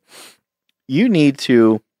Day. You need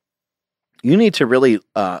to really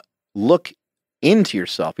look into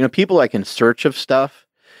yourself. People like in search of stuff.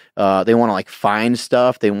 They want to like find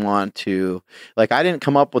stuff. They want to I didn't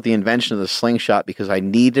come up with the invention of the Slingshot because I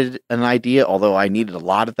needed an idea, although I needed a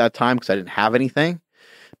lot at that time because I didn't have anything.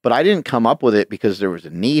 But I didn't come up with it because there was a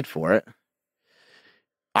need for it.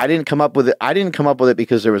 I didn't come up with it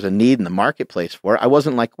because there was a need in the marketplace for it. I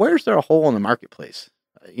wasn't like, where's there a hole in the marketplace?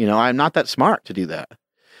 I'm not that smart to do that.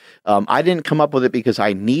 I didn't come up with it because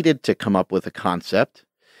I needed to come up with a concept.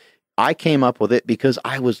 I came up with it because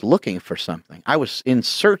I was looking for something. I was in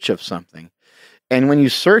search of something. And when you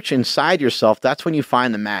search inside yourself, that's when you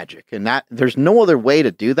find the magic. And that there's no other way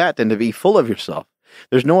to do that than to be full of yourself.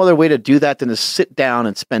 There's no other way to do that than to sit down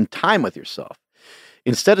and spend time with yourself.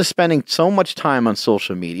 Instead of spending so much time on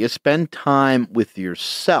social media, spend time with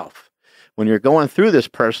yourself. When you're going through this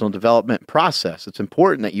personal development process, it's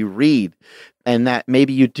important that you read and that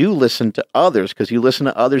maybe you do listen to others, because you listen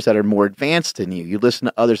to others that are more advanced than you. You listen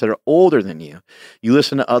to others that are older than you. You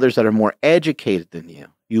listen to others that are more educated than you.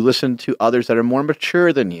 You listen to others that are more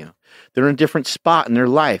mature than you. They're in a different spot in their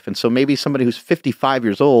life. And so maybe somebody who's 55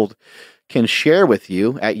 years old can share with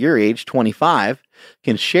you at your age, 25,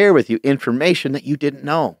 can share with you information that you didn't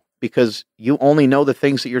know, because you only know the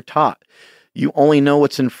things that you're taught. You only know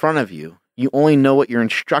what's in front of you. You only know what you're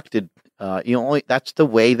instructed. That's the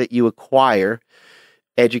way that you acquire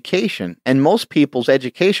education. And most people's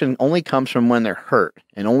education only comes from when they're hurt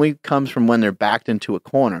and only comes from when they're backed into a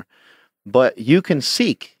corner. But you can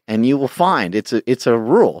seek and you will find. It's a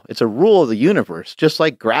rule. It's a rule of the universe, just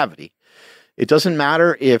like gravity. It doesn't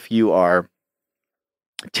matter if you are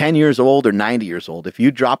 10 years old or 90 years old. If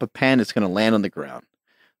you drop a pen, it's going to land on the ground.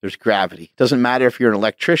 There's gravity. It doesn't matter if you're an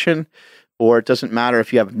electrician, or it doesn't matter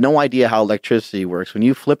if you have no idea how electricity works. When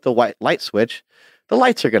you flip the white light switch, the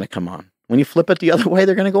lights are going to come on. When you flip it the other way,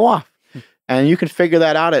 they're going to go off. And you can figure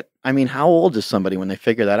that out how old is somebody when they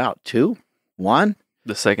figure that out? 2? 1?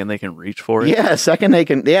 The second they can reach for it? Yeah,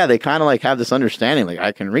 they kind of like have this understanding, like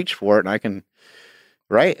I can reach for it and I can,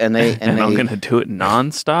 right? And I'm going to do it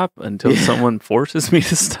nonstop until someone forces me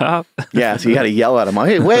to stop. Yeah, so you got to yell at them,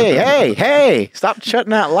 hey, stop shutting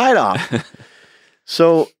that light off.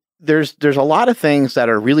 So there's a lot of things that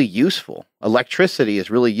are really useful. Electricity is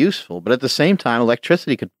really useful, but at the same time,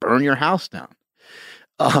 electricity could burn your house down.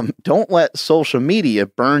 Don't let social media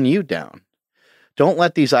burn you down. Don't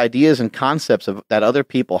let these ideas and concepts that other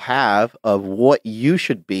people have of what you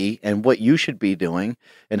should be and what you should be doing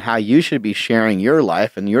and how you should be sharing your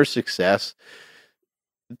life and your success.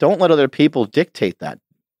 Don't let other people dictate that.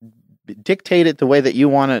 Dictate it the way that you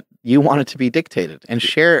want it to be dictated, and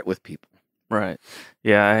share it with people. Right.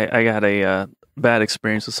 Yeah, I got a bad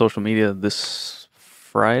experience with social media this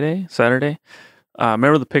Saturday.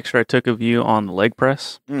 Remember the picture I took of you on the leg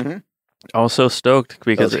press? Mm-hmm. I was so stoked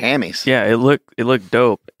because those hammies. Yeah, it looked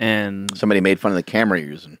dope, and somebody made fun of the camera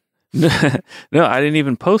you're using. No, I didn't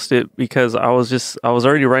even post it because I was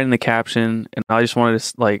already writing the caption, and I just wanted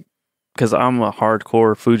to because I'm a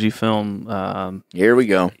hardcore Fujifilm. Here we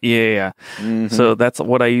go. Yeah. Mm-hmm. So that's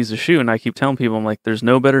what I use to shoot, and I keep telling people, I'm like, there's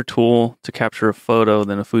no better tool to capture a photo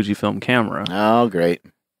than a Fujifilm camera. Oh, great.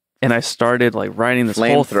 And I started writing this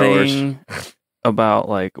whole thing about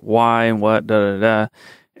why and what, da-da-da.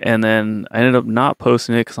 And then I ended up not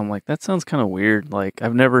posting it because I'm like, that sounds kind of weird.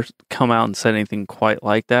 I've never come out and said anything quite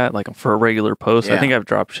like that, for a regular post. Yeah. I think I've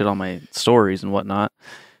dropped shit on my stories and whatnot.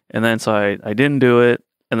 And then so I didn't do it.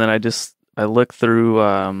 And then I looked through,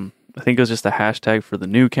 I think it was just a hashtag for the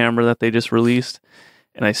new camera that they just released.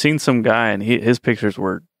 And I seen some guy and his pictures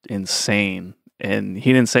were insane. And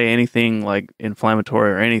he didn't say anything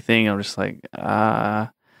inflammatory or anything. I'm just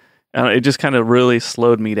and it just kind of really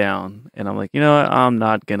slowed me down. And I'm like, you know what? I'm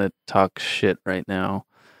not going to talk shit right now.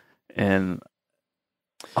 And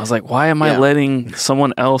I was like, why am I letting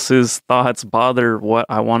someone else's thoughts bother what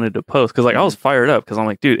I wanted to post? Because I was fired up because I'm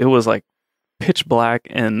like, dude, it was pitch black,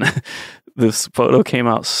 and this photo came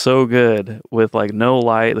out so good with like no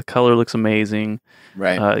light. The color looks amazing.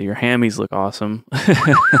 Right. Your hammies look awesome.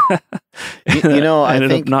 I ended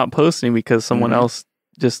think up not posting because someone else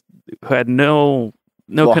just who had no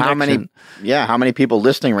well, connection. how many people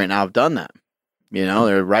listening right now have done that?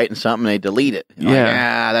 They're writing something, they delete it.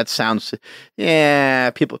 That sounds,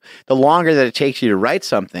 people, the longer that it takes you to write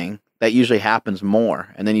something, that usually happens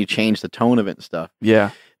more. And then you change the tone of it and stuff. Yeah.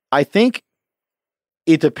 I think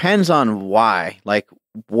it depends on why. Like,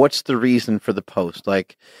 what's the reason for the post?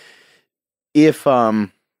 Like, if you're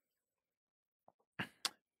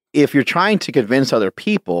trying to convince other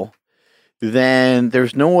people, then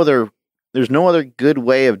there's no other good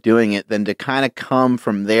way of doing it than to kind of come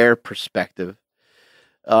from their perspective.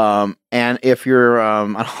 And if you're,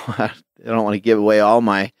 I don't want to give away all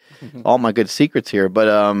my good secrets here,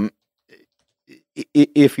 but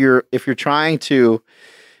if you're trying to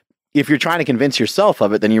convince yourself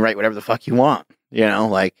of it, then you write whatever the fuck you want.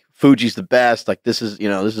 Like Fuji's the best. Like this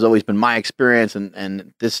has always been my experience,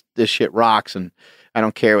 and this shit rocks, and I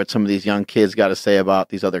don't care what some of these young kids got to say about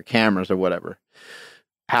these other cameras or whatever.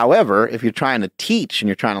 However, if you're trying to teach and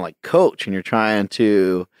you're trying to like coach and you're trying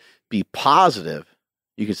to be positive,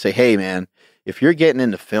 you could say, hey man, if you're getting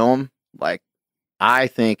into film, like I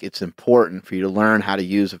think it's important for you to learn how to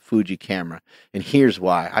use a Fuji camera. And here's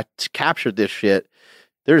why. I captured this shit.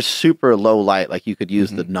 There's super low light. Like you could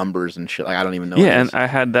use the numbers and shit. Like I don't even know. Yeah, and I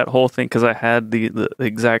had that whole thing because I had the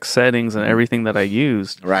exact settings and everything that I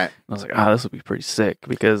used. Right. I was like, this would be pretty sick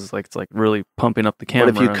because like it's like really pumping up the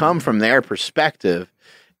camera. But if you come from their perspective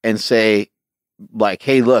and say, like,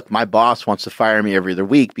 hey, look, my boss wants to fire me every other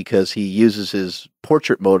week because he uses his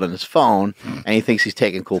portrait mode on his phone and he thinks he's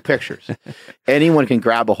taking cool pictures. Anyone can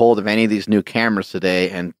grab a hold of any of these new cameras today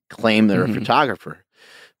and claim they're a photographer.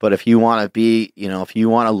 But if you want to be, if you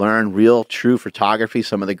want to learn real, true photography,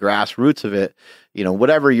 some of the grassroots of it,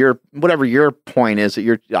 whatever your point is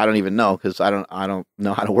that I don't even know because I don't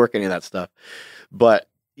know how to work any of that stuff. But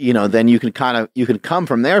then you can come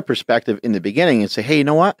from their perspective in the beginning and say, hey, you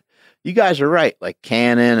know what? You guys are right. Like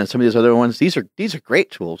Canon and some of these other ones, these are great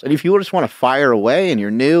tools. And if you just want to fire away and you're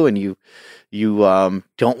new and you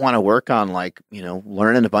don't want to work on like,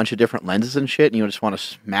 learning a bunch of different lenses and shit, and you just want to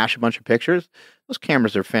smash a bunch of pictures, those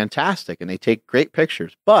cameras are fantastic and they take great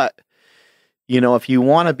pictures. But, if you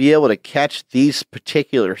want to be able to catch these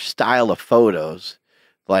particular style of photos,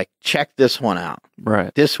 like check this one out.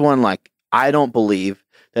 Right. This one, like, I don't believe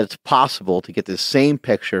that it's possible to get the same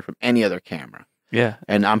picture from any other camera. Yeah.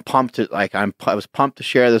 And I'm pumped I was pumped to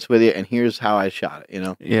share this with you, and here's how I shot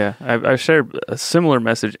it, Yeah. I shared a similar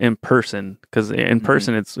message in person because in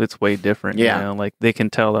person it's way different. Yeah. Like they can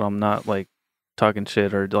tell that I'm not like talking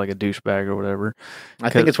shit or like a douchebag or whatever. I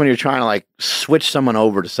think it's when you're trying to like switch someone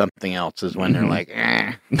over to something else is when they're like,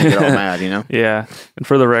 they get all mad, Yeah. And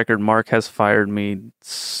for the record, Mark has fired me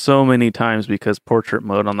so many times because portrait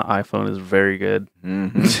mode on the iPhone is very good. I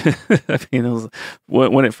mean, it was,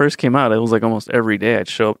 when it first came out, it was like almost every day I'd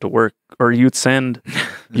show up to work, or you'd send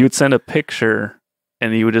a picture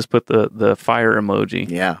and you would just put the fire emoji.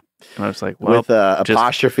 Yeah. And I was like, well, with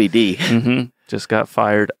apostrophe D. Just got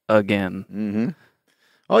fired again.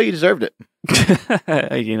 Oh, you deserved it.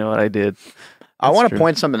 You know what I did. I want to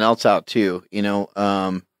point something else out too.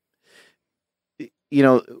 When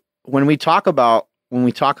we talk about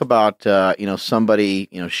somebody,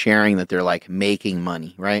 sharing that they're like making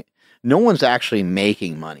money, right? No one's actually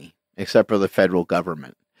making money except for the federal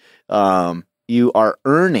government. You are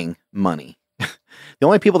earning money. The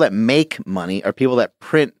only people that make money are people that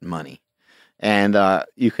print money. And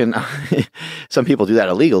you can, some people do that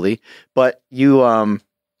illegally, but you're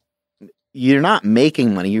not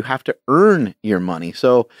making money. You have to earn your money.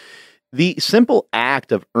 So the simple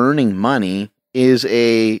act of earning money is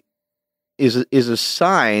a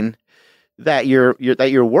sign that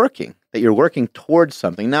you're working towards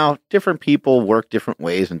something. Now, different people work different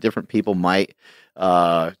ways, and different people might,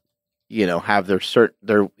 have you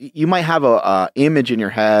might have a image in your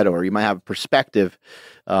head, or you might have a perspective,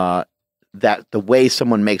 that the way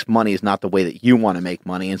someone makes money is not the way that you want to make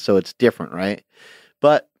money. And so it's different, right?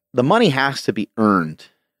 But the money has to be earned.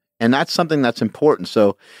 And that's something that's important.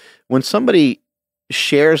 So when somebody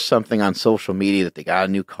shares something on social media that they got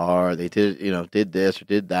a new car, they did this or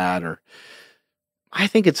did that, or I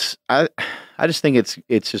just think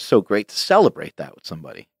it's just so great to celebrate that with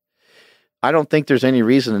somebody. I don't think there's any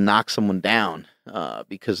reason to knock someone down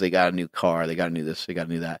because they got a new car, they got to do this, they got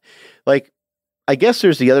to do that. Like, I guess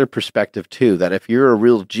there's the other perspective too, that if you're a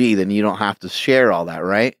real G, then you don't have to share all that,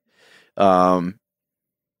 right?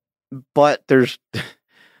 But there's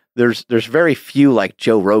there's very few like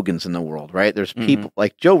Joe Rogans in the world, right? There's people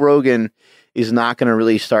like Joe Rogan is not going to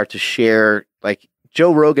really start to share. Like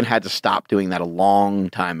Joe Rogan had to stop doing that a long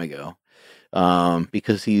time ago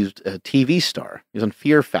because he's a TV star. He was on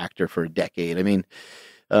Fear Factor for a decade. I mean,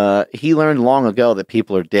 he learned long ago that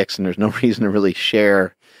people are dicks and there's no reason to really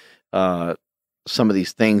share some of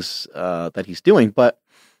these things that he's doing, but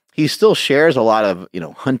he still shares a lot of,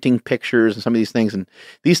 hunting pictures and some of these things. And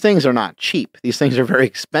these things are not cheap. These things are very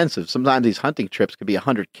expensive. Sometimes these hunting trips could be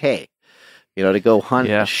 $100K, to go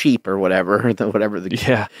hunt sheep or whatever, whatever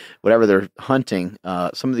they're hunting.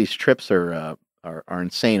 Some of these trips are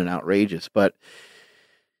insane and outrageous, but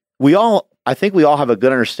I think we all have a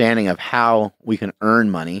good understanding of how we can earn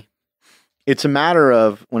money. It's a matter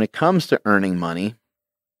of, when it comes to earning money,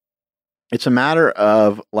 it's a matter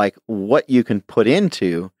of like what you can put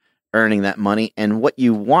into earning that money and what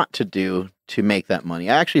you want to do to make that money.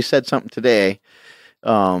 I actually said something today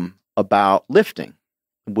about lifting,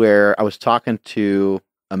 where I was talking to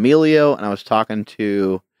Emilio and I was talking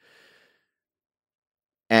to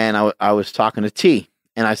T,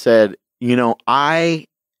 and I said, I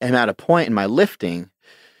am at a point in my lifting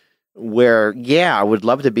where, I would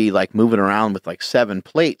love to be like moving around with like 7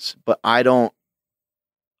 plates, but I don't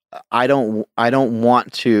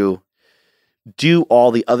want to do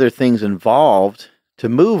all the other things involved to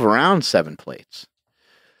move around 7 plates.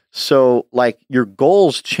 So like your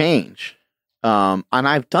goals change. And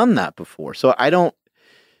I've done that before. So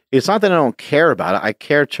it's not that I don't care about it. I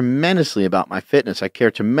care tremendously about my fitness. I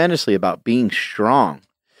care tremendously about being strong,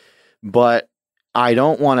 but I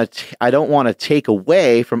don't want to take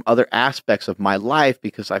away from other aspects of my life,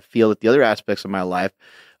 because I feel that the other aspects of my life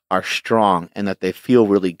are strong and that they feel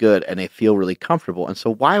really good and they feel really comfortable. And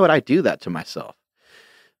so why would I do that to myself?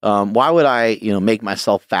 Why would I, make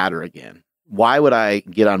myself fatter again? Why would I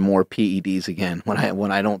get on more PEDs again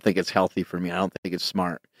when I don't think it's healthy for me? I don't think it's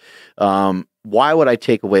smart. Why would I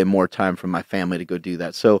take away more time from my family to go do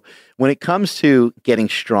that? So when it comes to getting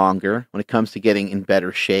stronger, when it comes to getting in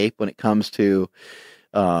better shape, when it comes to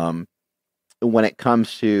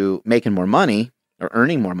making more money or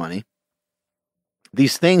earning more money,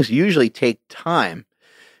 these things usually take time.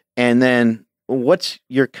 And then what's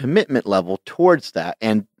your commitment level towards that?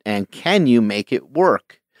 And can you make it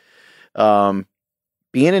work? Being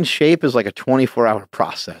in shape is like a 24-hour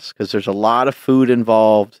process, because there's a lot of food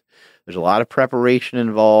involved. There's a lot of preparation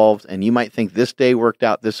involved. And you might think this day worked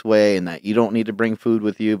out this way and that you don't need to bring food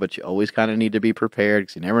with you, but you always kind of need to be prepared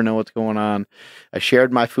because you never know what's going on. I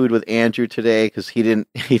shared my food with Andrew today because he didn't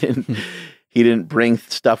bring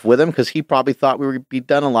stuff with him because he probably thought we would be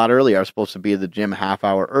done a lot earlier. I was supposed to be at the gym a half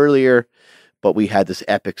hour earlier, but we had this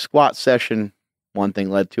epic squat session. One thing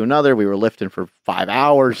led to another. We were lifting for 5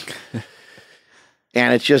 hours.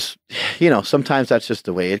 And it's just, sometimes that's just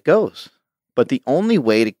the way it goes. But the only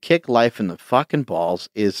way to kick life in the fucking balls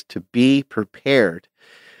is to be prepared.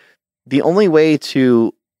 The only way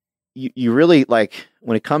to, you really, like,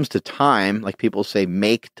 when it comes to time, like people say,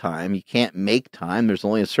 make time. You can't make time. There's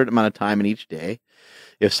only a certain amount of time in each day.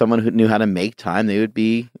 If someone who knew how to make time, they would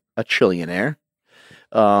be a trillionaire.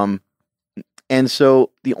 And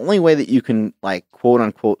so the only way that you can, like, quote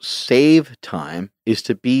unquote, save time is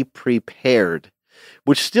to be prepared,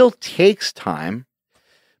 which still takes time,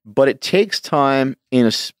 but it takes time in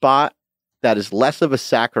a spot that is less of a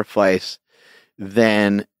sacrifice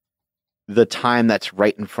than the time that's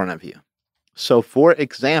right in front of you. So, for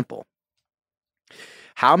example,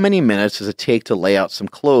 how many minutes does it take to lay out some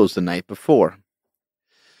clothes the night before?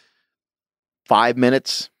 5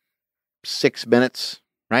 minutes, 6 minutes,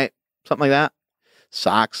 right? Something like that.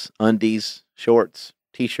 Socks, undies, shorts,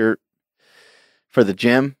 t-shirt for the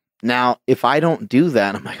gym. Now, if I don't do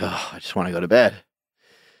that, I'm like, I just want to go to bed.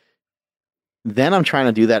 Then I'm trying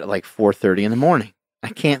to do that at like 4:30 in the morning. I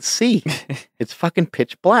can't see. It's fucking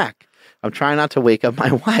pitch black. I'm trying not to wake up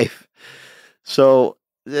my wife. So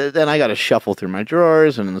then I got to shuffle through my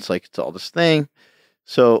drawers, and it's all this thing.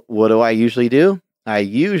 So what do I usually do?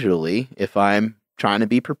 If I'm trying to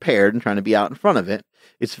be prepared and trying to be out in front of it,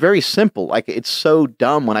 it's very simple. Like, it's so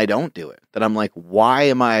dumb when I don't do it that I'm like, why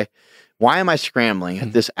am I scrambling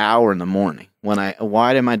at this hour in the morning? Why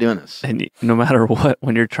am I doing this? And no matter what,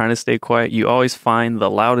 when you're trying to stay quiet, you always find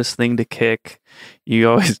the loudest thing to kick.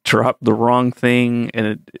 You always drop the wrong thing,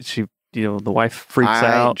 and the wife freaks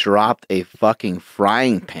out. I dropped a fucking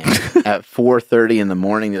frying pan at 4:30 in the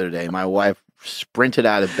morning the other day. My wife sprinted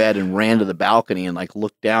out of bed and ran to the balcony and like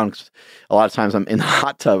looked down. 'Cause a lot of times I'm in the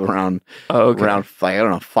hot tub around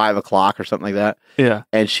 5 o'clock or something like that. Yeah.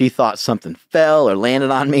 And she thought something fell or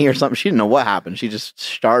landed on me or something. She didn't know what happened. She just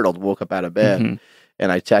startled, woke up out of bed. Mm-hmm.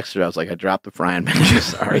 And I texted her. I was like, I dropped the frying pan.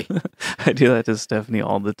 Sorry. I do that to Stephanie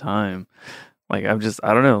all the time. Like I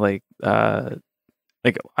don't know, like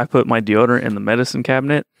I put my deodorant in the medicine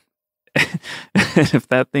cabinet. And if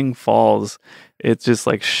that thing falls, it's just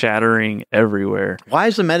like shattering everywhere. Why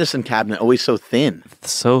is the medicine cabinet always so thin?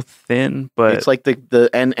 It's so thin, but it's like the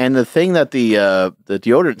thing that the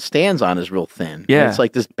deodorant stands on is real thin. Yeah. And it's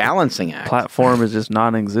like this balancing act. Platform is just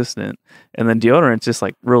non-existent, and then deodorant's just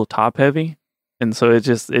like real top heavy, and so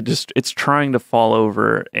it's trying to fall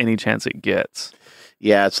over any chance it gets.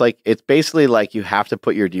 Yeah, it's basically like you have to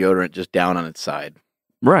put your deodorant just down on its side.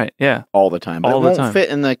 Right, yeah. All the time. But all it the time. won't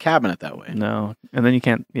fit in the cabinet that way. No. And then you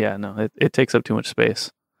can't, it takes up too much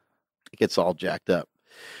space. It gets all jacked up.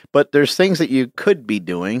 But there's things that you could be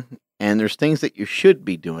doing, and there's things that you should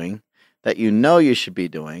be doing that you know you should be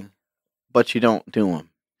doing, but you don't do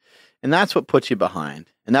them. And that's what puts you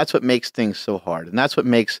behind. And that's what makes things so hard. And that's what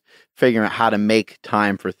makes figuring out how to make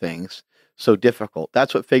time for things so difficult.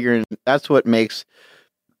 That's what makes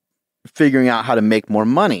figuring out how to make more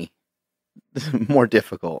money more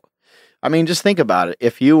difficult. I mean, just think about it.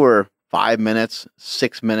 If you were 5 minutes,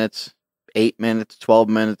 6 minutes, 8 minutes, 12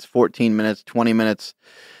 minutes, 14 minutes, 20 minutes,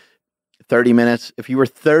 30 minutes, if you were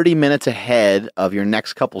 30 minutes ahead of your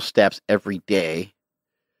next couple steps every day,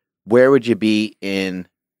 where would you be in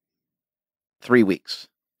 3 weeks,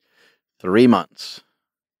 3 months,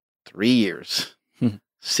 3 years,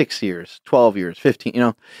 6 years, 12 years,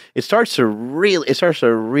 15? It starts to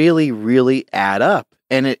really, really add up.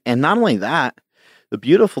 And not only that, the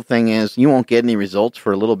beautiful thing is you won't get any results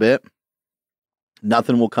for a little bit.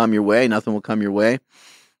 Nothing will come your way.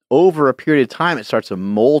 Over a period of time, it starts to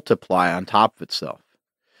multiply on top of itself.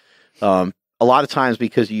 A lot of times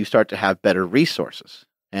because you start to have better resources,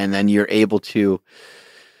 and then you're able to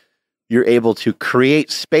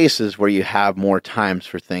create spaces where you have more times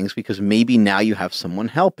for things because maybe now you have someone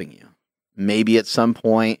helping you. Maybe at some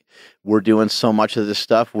point we're doing so much of this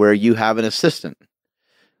stuff where you have an assistant.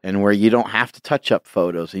 And where you don't have to touch up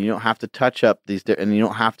photos, and you don't have to touch up and you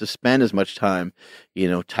don't have to spend as much time,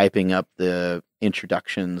 typing up the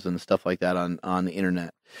introductions and stuff like that on the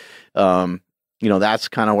internet. That's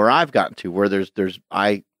kind of where I've gotten to, where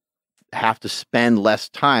I have to spend less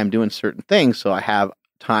time doing certain things, so I have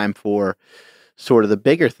time for sort of the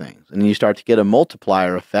bigger things, and you start to get a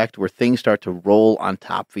multiplier effect where things start to roll on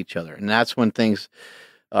top of each other, and that's when things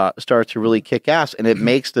start to really kick ass, and it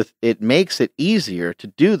makes it easier to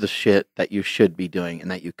do the shit that you should be doing and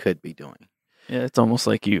that you could be doing. Yeah, it's almost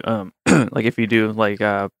like you like if you do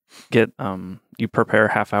you prepare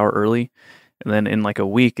a half hour early, and then in like a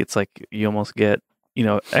week it's like you almost get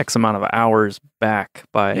X amount of hours back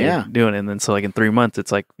by doing it, and then so like in 3 months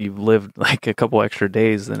it's like you've lived like a couple extra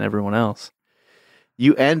days than everyone else.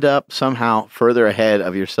 You end up somehow further ahead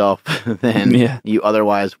of yourself than you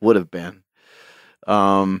otherwise would have been.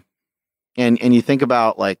 And you think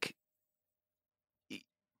about like,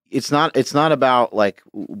 it's not about like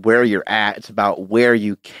where you're at, it's about where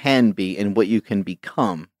you can be and what you can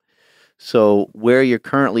become. So where you're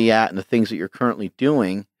currently at and the things that you're currently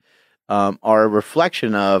doing, are a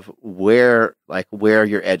reflection of where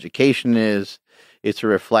your education is. It's a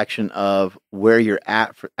reflection of where you're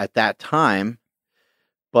at at that time.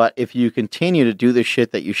 But if you continue to do the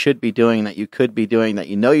shit that you should be doing, that you could be doing, that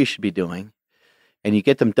you should be doing, and you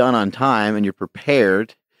get them done on time and you're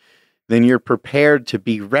prepared, then you're prepared to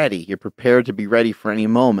be ready. You're prepared to be ready for any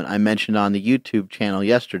moment. I mentioned on the YouTube channel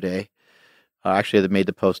yesterday, actually I made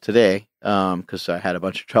the post today because I had a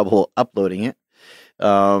bunch of trouble uploading it.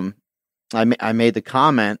 I made the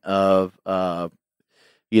comment of,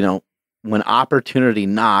 when opportunity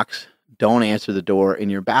knocks, don't answer the door in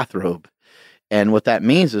your bathrobe. And what that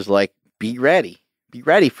means is like, be ready. Be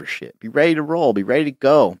ready for shit. Be ready to roll. Be ready to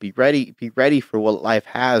go. Be ready for what life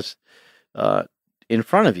has in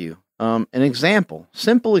front of you.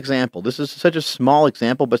 Simple example. This is such a small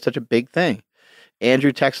example, but such a big thing.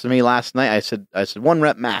 Andrew texted me last night. I said 1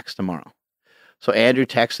 rep max tomorrow. So Andrew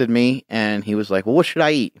texted me and he was like, well, what should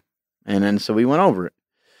I eat? And then so we went over it.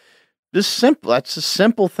 That's a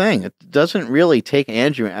simple thing. It doesn't really take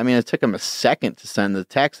Andrew. I mean, it took him a second to send the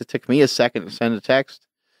text. It took me a second to send a text.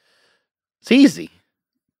 It's easy.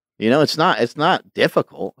 It's not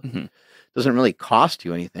difficult. Mm-hmm. It doesn't really cost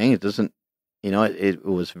you anything. It doesn't, it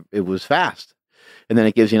was fast. And then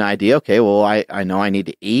it gives you an idea. Okay, well, I know I need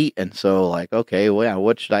to eat. And so like, okay, well, yeah,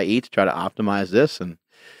 what should I eat to try to optimize this? And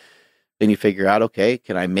then you figure out, okay,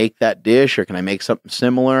 can I make that dish or can I make something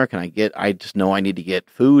similar? I just know I need to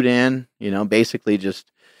get food in, basically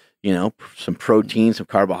just, some protein, some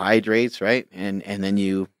carbohydrates, right? And then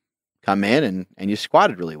you come in and you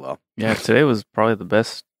squatted really well. Yeah, today was probably the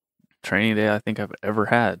best training day I think I've ever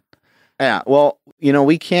had. Yeah. Well,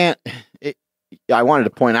 we can't. I wanted to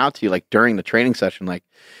point out to you, like during the training session, like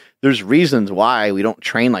there's reasons why we don't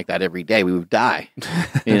train like that every day. We would die.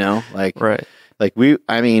 Right. Like the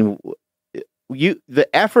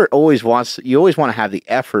effort you always want to have the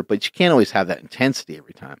effort, but you can't always have that intensity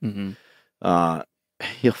every time.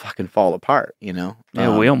 You'll fucking fall apart, Yeah,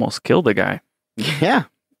 we almost killed a guy. Yeah.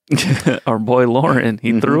 Our boy Lauren,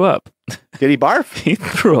 he threw up. Did he barf? He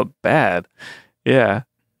threw up bad. Yeah.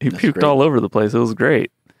 He puked great. all over the place. It was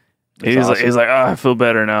great. He's awesome. like, oh, I feel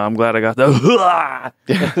better now. I'm glad I got the.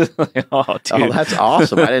 Oh, dude. Oh, that's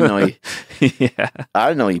awesome. I didn't know Yeah. I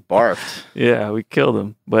didn't know he barfed. Yeah, we killed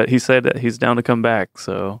him. But he said that he's down to come back.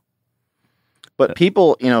 So. But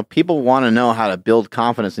people want to know how to build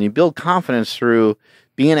confidence, and you build confidence through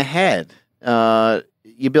being ahead.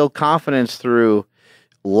 You build confidence through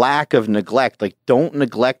lack of neglect. Like, don't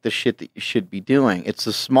neglect the shit that you should be doing. It's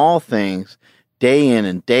the small things, day in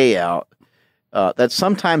and day out, that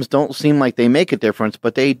sometimes don't seem like they make a difference,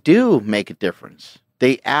 but they do make a difference.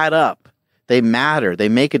 They add up. They matter. They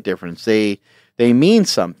make a difference. They mean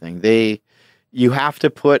something. You have to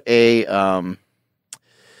put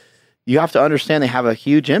you have to understand they have a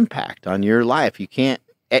huge impact on your life. You can't.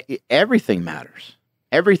 Everything matters.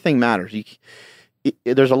 Everything matters.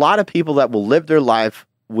 There's a lot of people that will live their life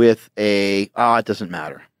with it doesn't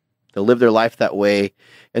matter. They'll live their life that way,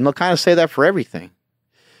 and they'll kind of say that for everything.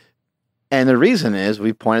 And the reason is,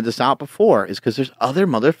 we pointed this out before, is because there's other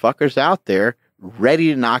motherfuckers out there ready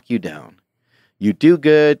to knock you down. You do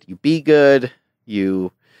good, you be good,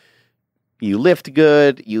 you lift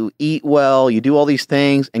good, you eat well, you do all these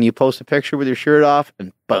things, and you post a picture with your shirt off,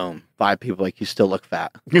 and boom, 5 people like, you still look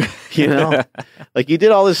fat. Like, you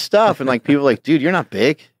did all this stuff, and like people are like, dude, you're not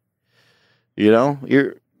big. You're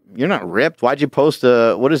not ripped. Why'd you post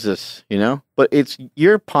what is this? But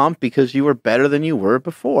you're pumped because you were better than you were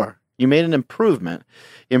before. You made an improvement.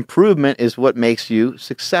 Improvement is what makes you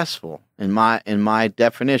successful, in my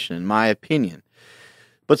definition, in my opinion.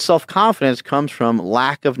 But self-confidence comes from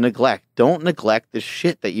lack of neglect. Don't neglect the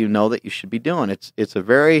shit that you know that you should be doing. It's a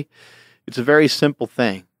very simple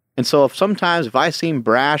thing. And so if I seem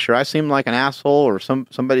brash, or I seem like an asshole, or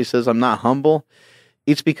somebody says I'm not humble,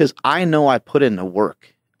 it's because I know I put in the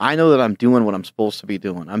work. I know that I'm doing what I'm supposed to be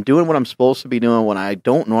doing. I'm doing what I'm supposed to be doing when I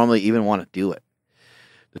don't normally even want to do it.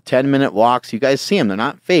 The 10-minute walks, you guys see them. They're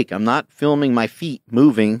not fake. I'm not filming my feet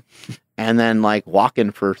moving and then like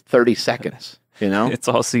walking for 30 seconds. It's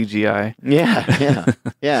all CGI. Yeah,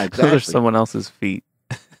 exactly. Those are someone else's feet.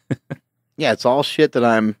 Yeah, it's all shit that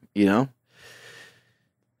I'm,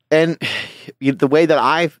 and the way that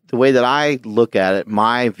I look at it,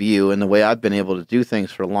 my view, and the way I've been able to do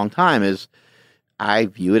things for a long time is I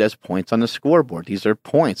view it as points on the scoreboard. These are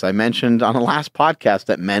points. I mentioned on the last podcast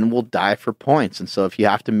that men will die for points, and so if you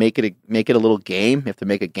have to make it a little game, you have to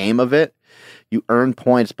make a game of it. You earn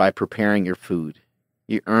points by preparing your food.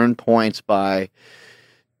 You earn points by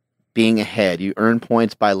being ahead. You earn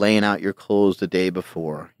points by laying out your clothes the day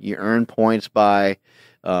before. You earn points by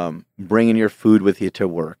bringing your food with you to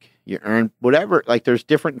work. You earn whatever. Like, there's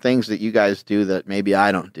different things that you guys do that maybe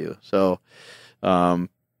I don't do. So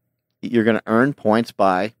you're going to earn points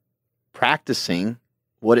by practicing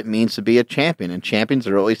what it means to be a champion. And champions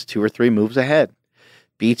are always 2 or 3 moves ahead.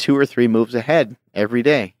 Be 2 or 3 moves ahead every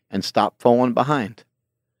day and stop falling behind.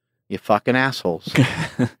 You fucking assholes.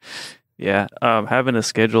 Yeah. Having a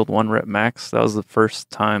scheduled 1 rep max, that was the first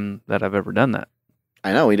time that I've ever done that.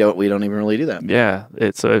 I know we don't even really do that. Yeah.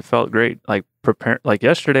 It felt great. Like like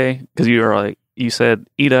yesterday, because you said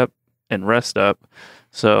eat up and rest up.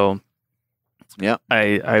 So yeah,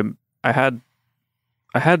 I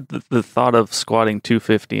had the thought of squatting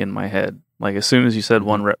 250 in my head. Like, as soon as you said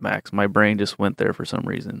 1 rep max, my brain just went there for some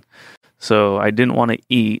reason. So I didn't want to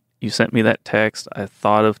eat. You sent me that text. I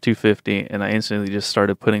thought of 250, and I instantly just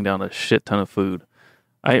started putting down a shit ton of food.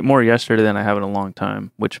 I ate more yesterday than I have in a long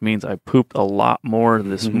time, which means I pooped a lot more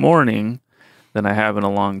this morning than I have in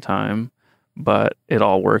a long time, but it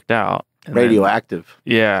all worked out. And radioactive.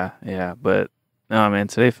 Yeah. But no, man,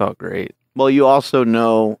 today felt great. Well, you also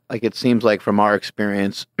know, like, it seems like from our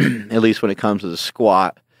experience, at least when it comes to the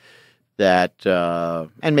squat, that,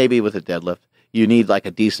 and maybe with a deadlift, you need like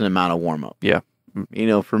a decent amount of warm up. Yeah.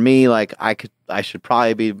 For me, like, I should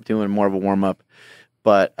probably be doing more of a warm up,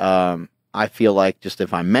 but I feel like just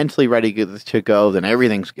if I'm mentally ready to go, then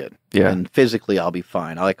everything's good. Yeah. And physically, I'll be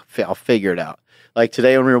fine. I'll figure it out. Like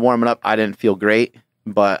today when we were warming up, I didn't feel great,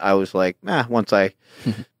 but I was like,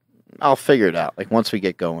 I'll figure it out. Like, once we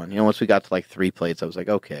get going, once we got to like 3 plates, I was like,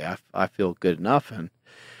 okay, I feel good enough. And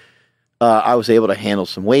I was able to handle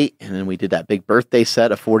some weight, and then we did that big birthday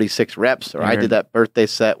set of 46 reps, or I did that birthday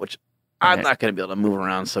set, which I'm not going to be able to move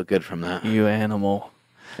around so good from that. You animal.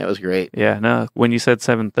 That was great. Yeah, no, when you said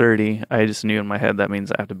 7:30, I just knew in my head that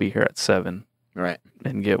means I have to be here at 7. Right.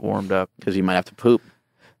 And get warmed up. Because you might have to poop.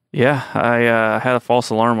 Yeah, I had a false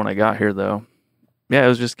alarm when I got here, though. Yeah, it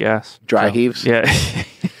was just gas. Dry heaves? Yeah.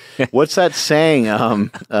 What's that saying?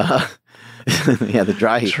 Yeah, the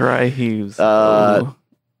dry heaves. Dry heaves.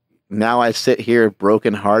 Now I sit here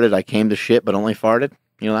brokenhearted. I came to shit, but only farted.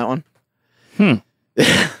 You know that one?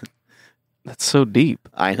 That's so deep.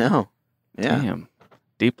 I know. Yeah. Damn.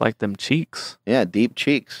 Deep like them cheeks. Yeah, Deep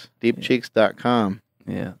Cheeks. Deepcheeks.com.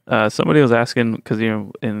 Yeah. Somebody was asking, because,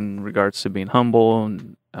 in regards to being humble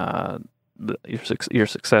and your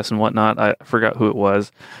success and whatnot, I forgot who it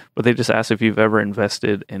was, but they just asked if you've ever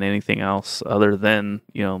invested in anything else other than,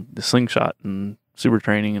 the slingshot and super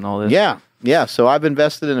training and all this. Yeah. So I've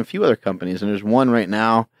invested in a few other companies, and there's one right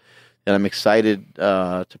now that I'm excited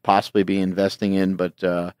to possibly be investing in. But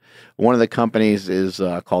one of the companies is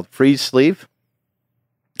called Freeze Sleeve.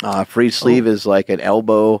 Freeze Sleeve is like an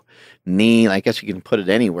elbow, knee. I guess you can put it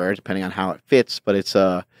anywhere depending on how it fits. But it's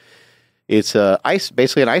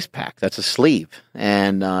basically an ice pack. That's a sleeve,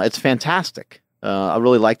 and it's fantastic. I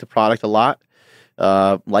really like the product a lot.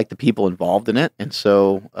 Like the people involved in it, and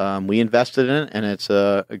so we invested in it, and it's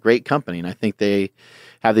a great company, and I think they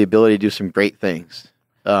have the ability to do some great things.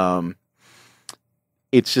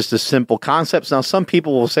 It's just a simple concept. Now, some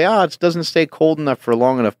people will say, it doesn't stay cold enough for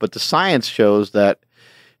long enough, but the science shows that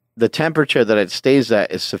the temperature that it stays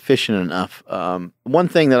at is sufficient enough. One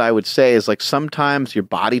thing that I would say is, sometimes your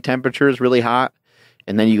body temperature is really hot,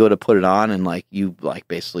 and then you go to put it on, and you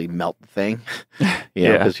basically melt the thing,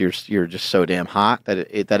 because you're just so damn hot that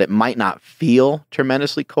it might not feel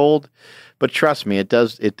tremendously cold, but trust me, it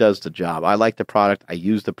does the job. I like the product. I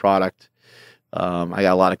use the product. I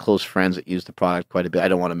got a lot of close friends that use the product quite a bit. I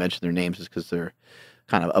don't want to mention their names just because they're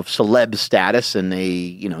kind of celeb status, and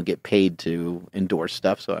they get paid to endorse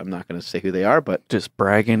stuff. So I'm not going to say who they are, but just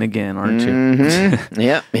bragging again, aren't you? Mm-hmm.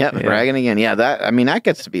 Yeah, bragging again. Yeah, that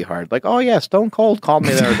gets to be hard. Stone Cold called me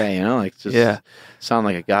the other day. Sound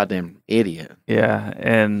like a goddamn idiot. Yeah,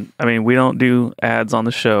 and we don't do ads on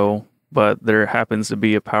the show, but there happens to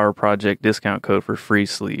be a Power Project discount code for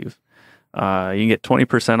Freeze Sleeve. You can get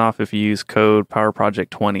 20% off if you use code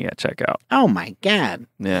PowerProject20 at checkout. Oh my God.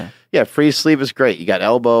 Yeah, Freeze Sleeve is great. You got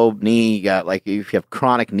elbow, knee, you got if you have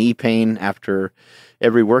chronic knee pain after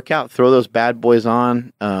every workout, throw those bad boys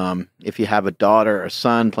on. If you have a daughter or a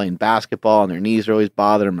son playing basketball and their knees are always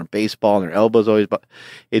bothering them, or baseball and their elbows always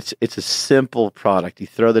it's a simple product. You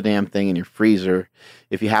throw the damn thing in your freezer.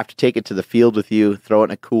 If you have to take it to the field with you, throw it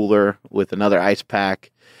in a cooler with another ice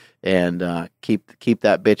pack. And keep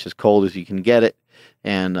that bitch as cold as you can get it,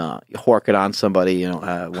 and hork it on somebody.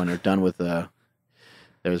 When they're done with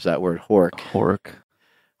there's that word hork.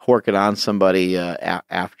 Hork it on somebody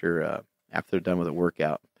after they're done with a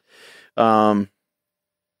workout. The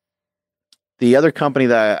other company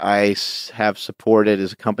that I have supported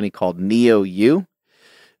is a company called NeoU.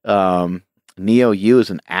 NeoU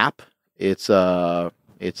is an app. It's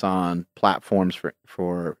on platforms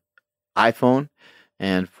for iPhone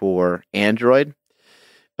and for Android.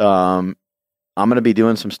 I'm going to be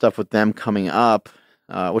doing some stuff with them coming up,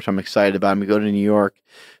 which I'm excited about. I'm going to go to New York,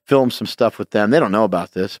 film some stuff with them. They don't know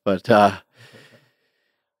about this, but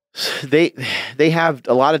they have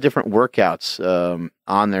a lot of different workouts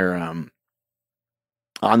on their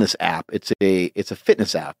on this app. It's a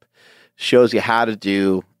fitness app. Shows you how to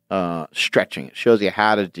do stretching. It shows you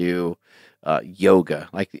how to do yoga,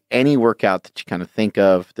 any workout that you kind of think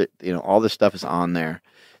of. That all this stuff is on there.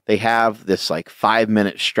 They have this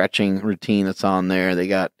 5-minute stretching routine that's on there. They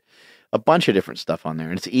got a bunch of different stuff on there,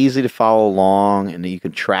 and it's easy to follow along, and you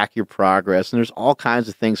can track your progress. And there's all kinds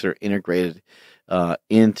of things that are integrated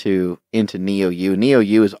into NeoU.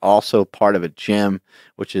 NeoU is also part of a gym,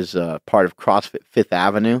 which is part of CrossFit Fifth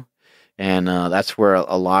Avenue. And that's where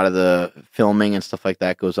a lot of the filming and stuff like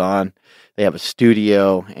that goes on. They have a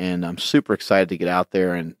studio, and I'm super excited to get out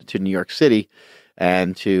there and to New York City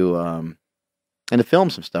and to film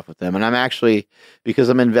some stuff with them. And I'm actually, because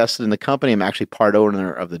I'm invested in the company, I'm actually part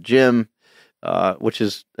owner of the gym, which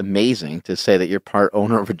is amazing to say that you're part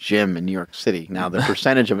owner of a gym in New York City. Now, the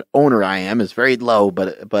percentage of owner I am is very low,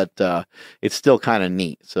 but it's still kind of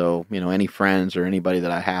neat. So, any friends or anybody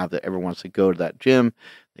that I have that ever wants to go to that gym,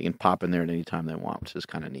 they can pop in there at any time they want, which is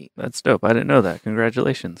kind of neat. That's dope. I didn't know that.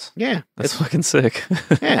 Congratulations. Yeah. That's fucking sick.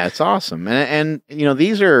 Yeah, it's awesome. And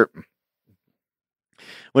these are,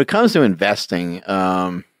 when it comes to investing,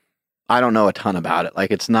 I I don't know a ton about it. Like,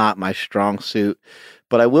 it's not my strong suit,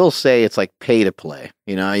 but I will say it's like pay to play.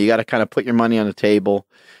 You know, you got to kind of put your money on the table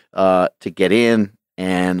to get in.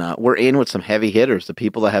 And we're in with some heavy hitters. The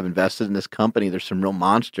people that have invested in this company, there's some real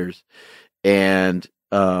monsters. And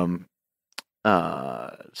some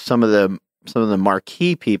of the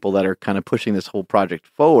marquee people that are kind of pushing this whole project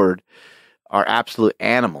forward are absolute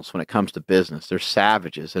animals when it comes to business. They're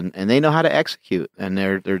savages, and they know how to execute, and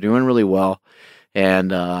they're doing really well.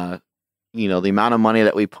 And you know, the amount of money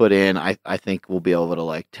that we put in, I think we'll be able to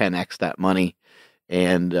like 10x that money.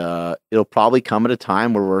 And it'll probably come at a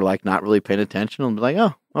time where we're like not really paying attention and be like,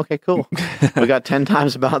 oh, okay, cool. We got 10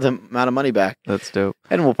 times about the amount of money back. That's dope.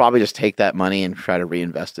 And we'll probably just take that money and try to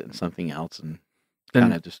reinvest it in something else and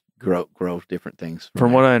kind of just grow different things.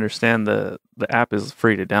 From what I understand, the app is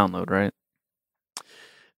free to download, right?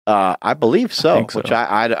 I believe so, I think so. Which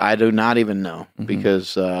I do not even know Mhm.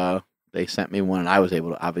 because they sent me one and I was able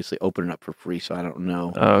to obviously open it up for free, so I don't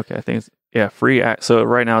know. Oh, okay. I think it's free. So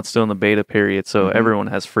right now it's still in the beta period, so Mhm. everyone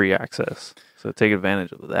has free access. So take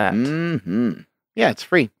advantage of that. Hmm. Yeah, it's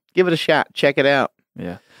free. Give it a shot. Check it out.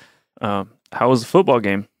 Yeah. How was the football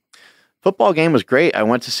game? Football game was great. I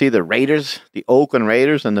went to see the Raiders, the Oakland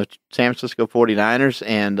Raiders, and the San Francisco 49ers,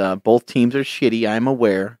 and both teams are shitty, I'm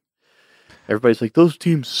aware. Everybody's like, those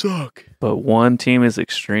teams suck. But one team is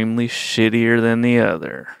extremely shittier than the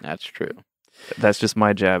other. That's true. That's just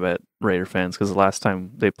my jab at Raider fans because the last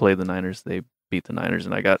time they played the Niners, they beat the Niners,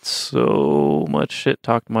 and I got so much shit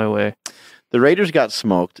talked my way. The Raiders got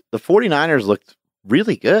smoked. The 49ers looked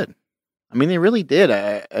really good. I mean, they really did.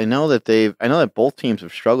 I know that both teams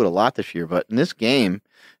have struggled a lot this year, but in this game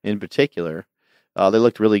in particular, they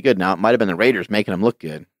looked really good. Now, it might have been the Raiders making them look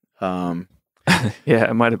good. Yeah,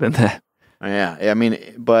 it might have been that. Yeah, I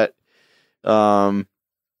mean, but the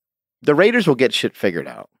Raiders will get shit figured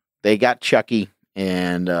out. They got Chucky,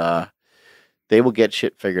 and they will get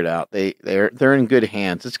shit figured out. They're in good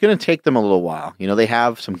hands. It's going to take them a little while. You know, they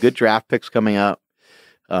have some good draft picks coming up.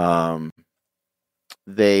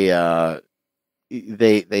 They have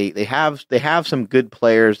some good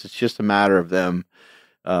players. It's just a matter of them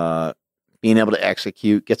being able to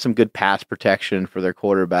execute, get some good pass protection for their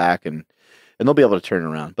quarterback, and they'll be able to turn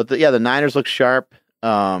around. But the Niners look sharp.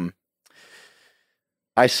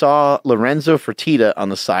 I saw Lorenzo Fertitta on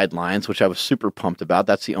the sidelines, which I was super pumped about.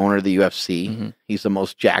 That's the owner of the UFC. Mm-hmm. He's the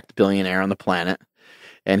most jacked billionaire on the planet,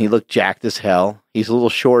 and he looked jacked as hell. He's a little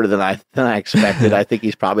shorter than I expected. I think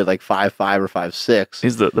he's probably like 5'5" or 5'6".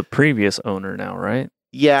 He's the previous owner now, right?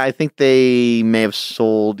 Yeah, I think they may have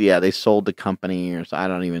sold. Yeah, they sold the company, or so. I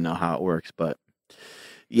don't even know how it works, but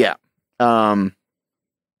yeah. Dana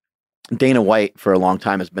White for a long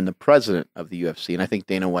time has been the president of the UFC, and I think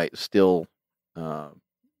Dana White is still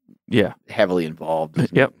heavily involved.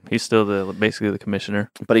 Yep, he's still basically the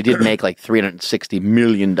commissioner. But he did make like $360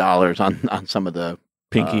 million on some of the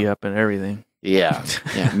Pinky up and everything. Yeah,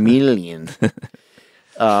 million.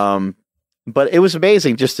 But it was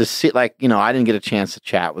amazing just to see, like, you know, I didn't get a chance to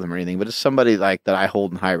chat with him or anything, but it's somebody like that I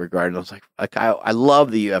hold in high regard. And I was like I love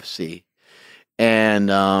the UFC,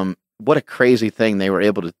 and what a crazy thing they were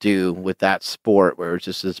able to do with that sport, where it's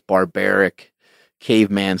just this barbaric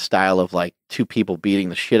caveman style of like two people beating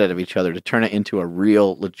the shit out of each other to turn it into a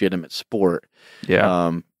real legitimate sport.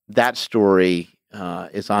 Yeah, that story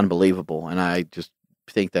is unbelievable, and I just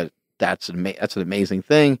think that's an amazing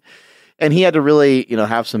thing. And he had to really, you know,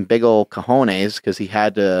 have some big old cojones because he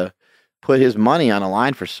had to put his money on a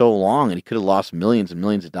line for so long, and he could have lost millions and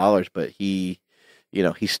millions of dollars, but he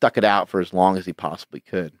stuck it out for as long as he possibly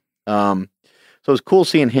could. So it was cool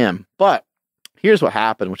seeing him. But here's what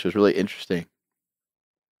happened, which was really interesting.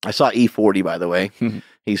 I saw E40, by the way.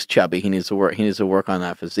 He's chubby. He needs to work on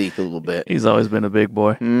that physique a little bit. He's always been a big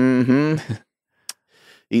boy. Mm-hmm.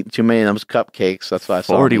 Eating too many of those cupcakes. That's why I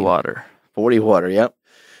saw 40 water. 40 water. Yep.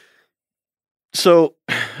 So,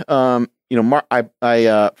 you know,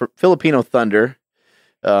 for Filipino Thunder,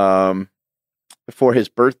 for his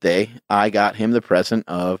birthday, I got him the present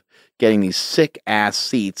of getting these sick ass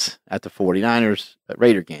seats at the 49ers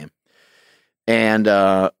Raider game. And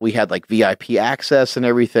we had like VIP access and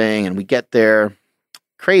everything, and we get there,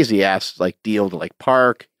 crazy ass like deal to like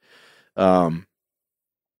park.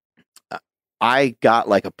 I got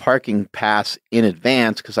like a parking pass in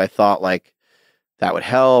advance because I thought like that would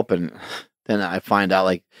help, and then I find out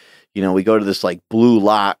like, you know, we go to this like blue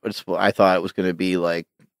lot, which I thought it was going to be like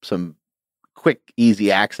some quick,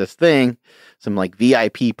 easy access thing, some like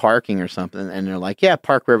VIP parking or something, and they're like, yeah,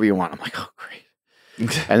 park wherever you want. I'm like, oh great.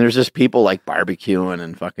 And there's just people like barbecuing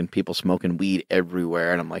and fucking people smoking weed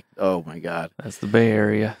everywhere, and I'm like, oh my god, that's the Bay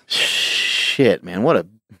Area. Shit, man, what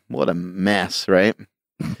a mess, right?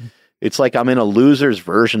 It's like I'm in a loser's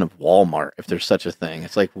version of Walmart, if there's such a thing.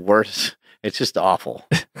 It's like worse. It's just awful.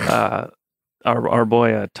 Our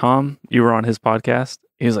boy Tom, you were on his podcast.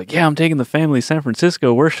 He was like, "Yeah, I'm taking the family to San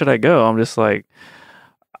Francisco. Where should I go?" I'm just like,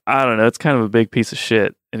 I don't know. It's kind of a big piece of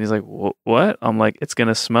shit. And he's like, "What?" I'm like, "It's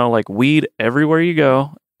gonna smell like weed everywhere you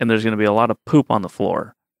go, and there's gonna be a lot of poop on the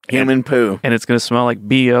floor, Human poo, and it's gonna smell like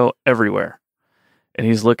BO everywhere." And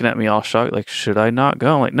he's looking at me all shocked, like, "Should I not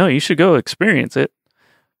go?" I'm like, "No, you should go experience it."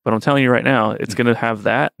 But I'm telling you right now, it's going to have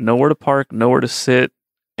that, nowhere to park, nowhere to sit.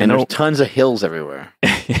 and there's tons of hills everywhere.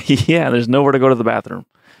 Yeah, there's nowhere to go to the bathroom.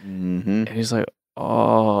 Mm-hmm. And he's like,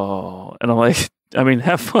 "Oh." And I'm like, I mean,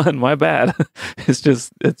 have fun. My bad.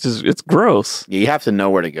 It's gross. You have to know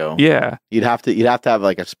where to go. Yeah. You'd have to have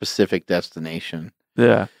like a specific destination.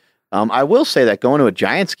 Yeah. I will say that going to a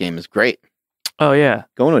Giants game is great. Oh, yeah.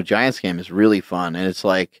 Going to a Giants game is really fun. And it's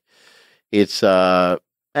like,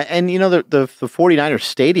 and you know, the 49ers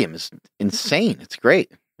stadium is insane. It's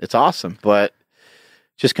great. It's awesome. But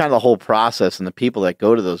just kind of the whole process and the people that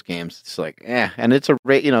go to those games, it's like, and it's a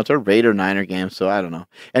Raider Niner game. So I don't know.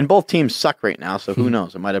 And both teams suck right now. So who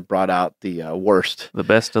knows? It might have brought out the worst. The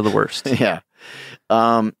best of the worst. Yeah.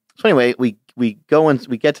 So anyway, we go and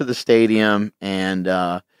we get to the stadium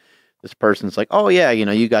and, this person's like, "Oh yeah, you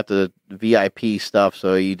know, you got the VIP stuff,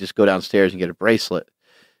 so you just go downstairs and get a bracelet."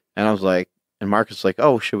 And I was like, and Marcus was like,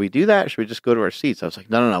 "Oh, should we do that? Should we just go to our seats?" I was like,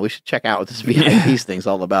 No, we should check out what this VIP thing's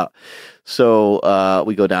all about. So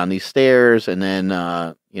we go down these stairs, and then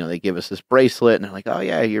they give us this bracelet, and they're like, "Oh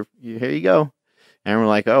yeah, you here you go." And we're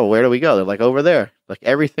like, "Oh, where do we go?" They're like, "Over there." Like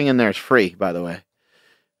everything in there is free, by the way.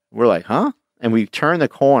 We're like, "Huh?" And we turn the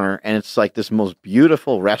corner, and it's like this most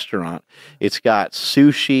beautiful restaurant. It's got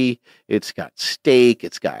sushi, it's got steak,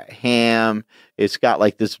 it's got ham, it's got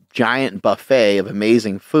like this giant buffet of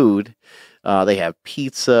amazing food. They have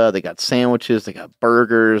pizza, they got sandwiches, they got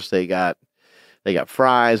burgers, they got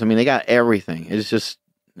fries. I mean, they got everything. It's just,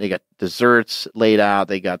 they got desserts laid out.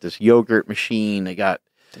 They got this yogurt machine. They got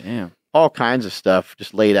all kinds of stuff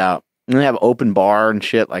just laid out. And they have open bar and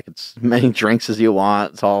shit, like it's as many drinks as you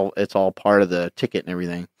want. It's all part of the ticket and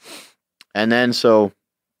everything. And then so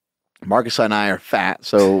Marcus and I are fat,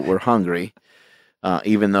 so we're hungry.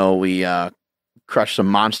 Even though we crushed some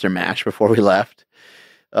Monster Mash before we left.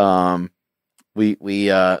 We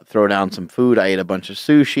throw down some food. I ate a bunch of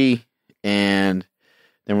sushi, and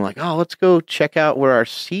then we're like, "Oh, let's go check out where our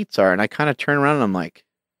seats are." And I kind of turn around and I'm like,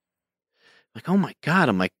 "Oh my God."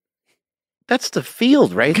 I'm like, "That's the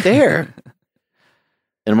field right there."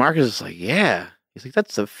 And Marcus is like, "Yeah." He's like,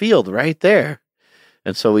 "That's the field right there."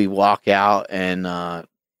 And so we walk out, and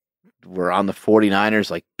we're on the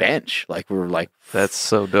 49ers like bench. Like we're like, that's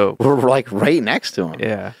so dope. We're like right next to him.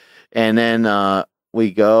 Yeah. And then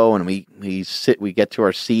we go and we sit. We get to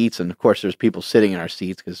our seats, and of course, there's people sitting in our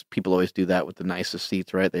seats because people always do that with the nicest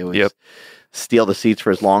seats, right? They always steal the seats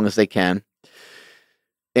for as long as they can.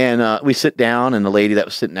 And we sit down, and the lady that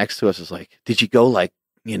was sitting next to us is like, "Did you go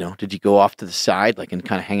did you go off to the side, like, and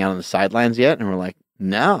kind of hang out on the sidelines yet?" And we're like,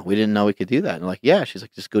 "No, we didn't know we could do that." And like, "Yeah." She's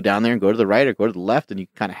like, "Just go down there and go to the right or go to the left, and you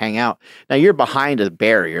can kind of hang out." Now you're behind a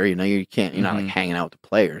barrier, you're not like hanging out with the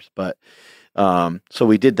players. But so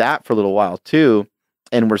we did that for a little while too,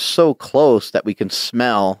 and we're so close that we can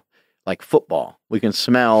smell like football. We can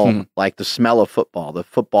smell like the smell of football, the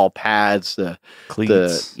football pads, the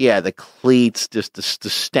cleats, the cleats, just the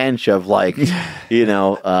stench of like,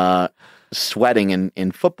 sweating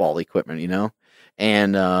in football equipment,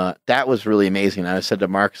 and that was really amazing. And I said to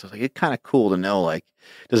Marcus, I was like, it's kind of cool to know, like,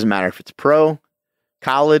 it doesn't matter if it's pro,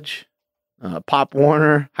 college, Pop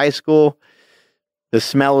Warner, high school, the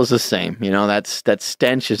smell is the same. That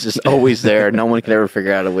stench is just always there. No one could ever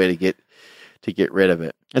figure out a way to get rid of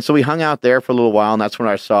it. And so we hung out there for a little while, and that's when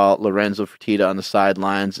I saw Lorenzo Fertitta on the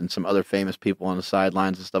sidelines and some other famous people on the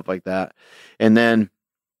sidelines and stuff like that. And then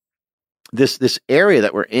this area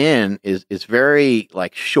that we're in is very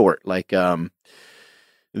like short. Like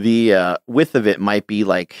the width of it might be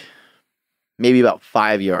like maybe about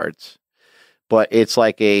 5 yards, but it's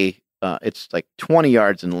like it's like 20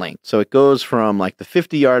 yards in length. So it goes from like the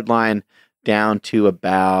 50-yard line down to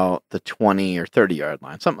about the 20 or 30-yard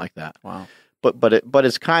line, something like that. Wow. But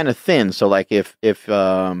it's kind of thin. So like if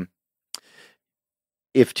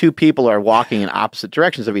two people are walking in opposite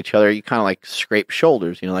directions of each other, you kind of like scrape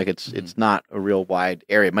shoulders. Like it's not a real wide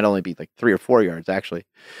area. It might only be like 3 or 4 yards actually.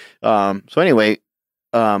 So anyway,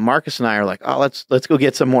 Marcus and I are like, "Oh, let's go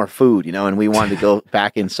get some more food," and we wanted to go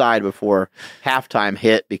back inside before halftime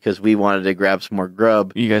hit because we wanted to grab some more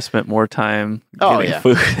grub. You guys spent more time getting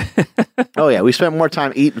food. Oh yeah, we spent more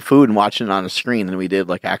time eating food and watching it on the screen than we did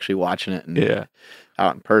like actually watching it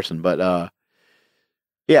out in person. But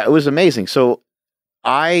Yeah, it was amazing. So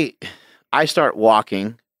I start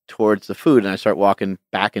walking towards the food, and I start walking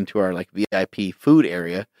back into our like VIP food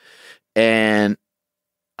area, and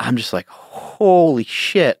I'm just like, holy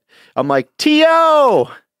shit. I'm like,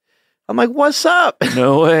 T.O. I'm like, what's up?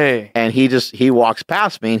 No way. And he walks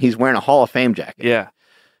past me, and he's wearing a Hall of Fame jacket. Yeah.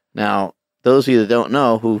 Now, those of you that don't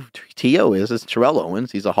know who T.O. is Terrell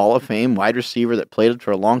Owens. He's a Hall of Fame wide receiver that played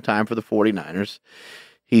for a long time for the 49ers.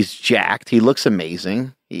 He's jacked. He looks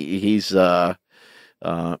amazing. He's probably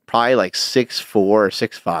like 6'4" or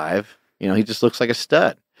 6'5". You know, he just looks like a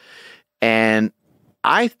stud. And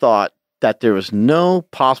I thought that there was no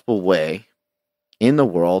possible way in the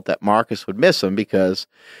world that Marcus would miss him, because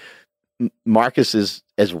Marcus is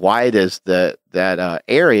as wide as that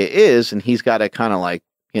area is, and he's got to kind of like,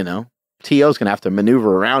 you know, T.O.'s going to have to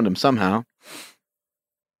maneuver around him somehow.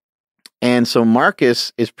 And so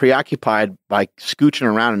Marcus is preoccupied by scooching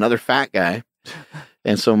around another fat guy.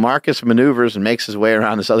 And so Marcus maneuvers and makes his way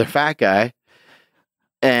around this other fat guy.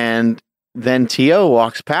 And then T.O.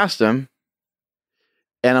 walks past him.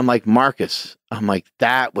 And I'm like, Marcus, I'm like,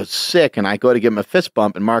 that was sick. And I go to give him a fist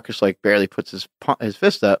bump, and Marcus like barely puts his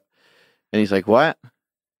fist up. And he's like, what?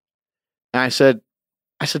 And I said,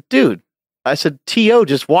 dude, T.O.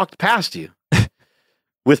 just walked past you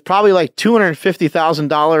with probably like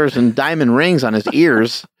 $250,000 in diamond rings on his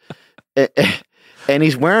ears. And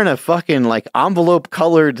he's wearing a fucking like envelope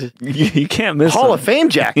colored You can't miss Hall him. of Fame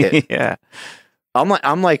jacket. Yeah. I'm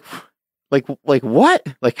like what?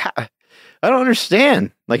 Like, how? I don't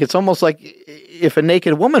understand. Like, it's almost like if a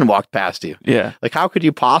naked woman walked past you. Yeah. Like, how could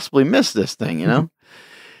you possibly miss this thing, you know?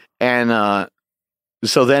 And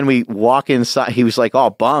so then we walk inside. He was like all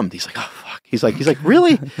bummed. He's like, oh, fuck. He's like,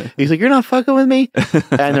 really? He's like, you're not fucking with me?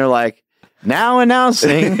 And they're like, now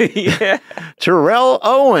announcing Yeah. Terrell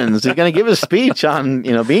Owens is going to give a speech on,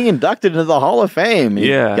 you know, being inducted into the Hall of Fame. He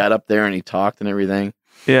Yeah. got up there and he talked and everything.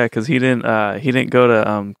 Yeah, because he didn't go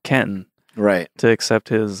to Kenton Right. to accept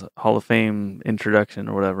his Hall of Fame introduction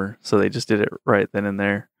or whatever. So they just did it right then and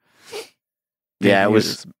there. Yeah,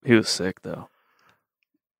 he was sick though.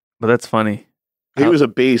 But that's funny. He was a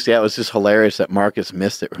beast. Yeah, it was just hilarious that Marcus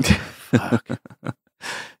missed it. Fuck.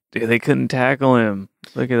 Dude, they couldn't tackle him.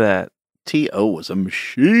 Look at that. T.O. was a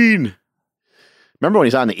machine. Remember when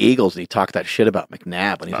he's on the Eagles and he talked that shit about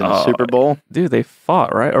McNabb when he's in the Super Bowl? Dude, they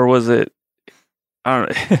fought, right? Or was it? I don't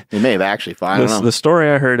know. He may have actually fought. I don't know. The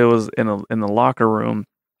story I heard, it was in the locker room.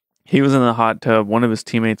 He was in the hot tub. One of his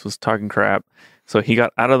teammates was talking crap, so he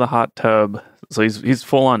got out of the hot tub. So he's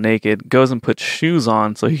full on naked. Goes and puts shoes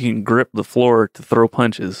on so he can grip the floor to throw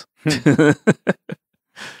punches.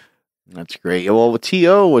 That's great. Well,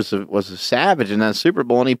 T.O. was a savage in that Super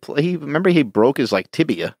Bowl, and he remember he broke his like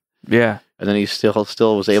tibia. Yeah, and then he still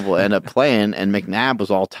was able to end up playing. And McNabb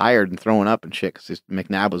was all tired and throwing up and shit because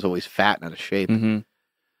McNabb was always fat and out of shape. Mm-hmm.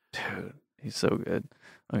 Dude, he's so good.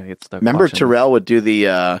 I'm gonna get stuck. Remember, watching Terrell would do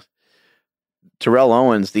the Terrell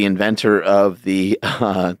Owens, the inventor of the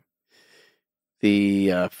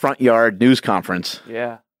front yard news conference.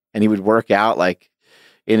 Yeah, and he would work out like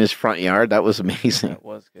in his front yard. That was amazing. that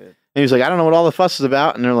was good. And he was like, I don't know what all the fuss is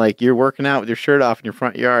about. And they're like, you're working out with your shirt off in your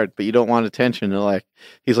front yard, but you don't want attention. They're like,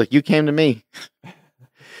 he's like, you came to me.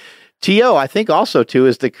 T.O., I think also too,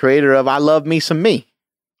 is the creator of I Love Me Some Me.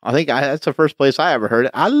 I think that's the first place I ever heard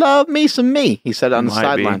it. I love me some me. He said on the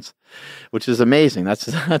sidelines, which is amazing. That's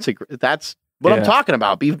what I'm talking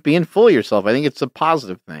about. Being full of yourself. I think it's a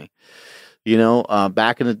positive thing. You know,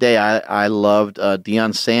 back in the day, I loved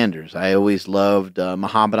Deion Sanders. I always loved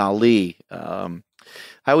Muhammad Ali.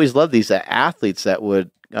 I always loved these athletes that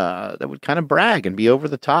would kind of brag and be over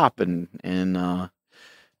the top and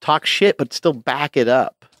talk shit, but still back it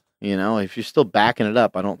up. You know, if you're still backing it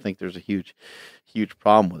up, I don't think there's a huge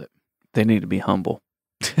problem with it. They need to be humble.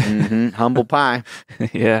 Mm-hmm. Humble pie.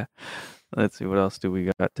 Yeah. Let's see, what else do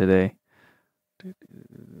we got today?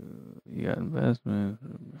 You got investment,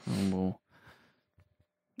 humble.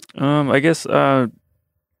 I guess.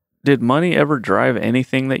 Did money ever drive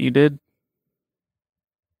anything that you did?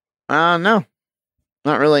 No,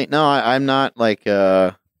 not really. No, I'm not like.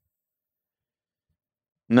 No,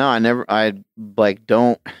 I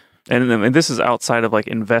don't. And this is outside of like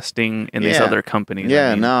investing in these other companies.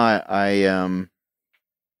 Yeah,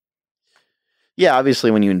 yeah, obviously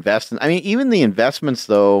when you invest even the investments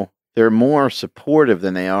though, they're more supportive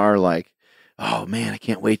than they are like, oh man, I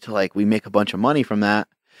can't wait till like we make a bunch of money from that.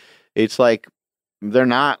 It's like, they're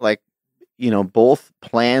not like, you know, both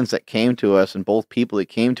plans that came to us and both people that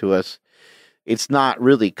came to us, it's not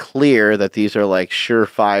really clear that these are like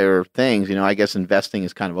surefire things. You know, I guess investing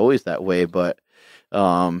is kind of always that way, but,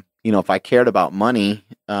 you know, if I cared about money,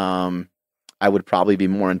 I would probably be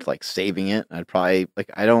more into like saving it. I'd probably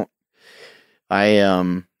like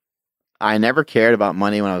I never cared about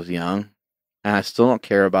money when I was young, and I still don't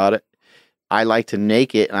care about it. I like to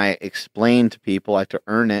make it, and I explain to people. I like to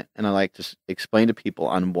earn it, and I like to explain to people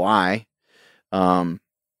on why.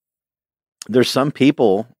 There's some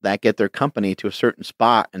people that get their company to a certain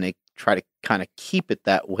spot, and they try to kind of keep it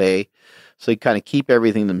that way. So they kind of keep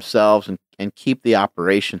everything themselves and keep the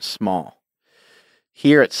operation small.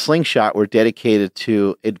 Here at Slingshot, we're dedicated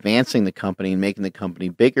to advancing the company and making the company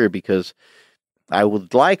bigger, because I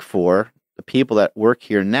would like for the people that work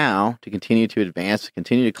here now to continue to advance, to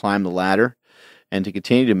continue to climb the ladder, and to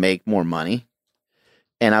continue to make more money.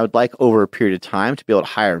 And I would like over a period of time to be able to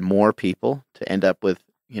hire more people to end up with,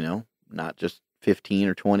 not just 15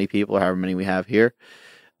 or 20 people, or however many we have here,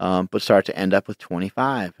 but start to end up with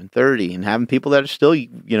 25 and 30, and having people that are still,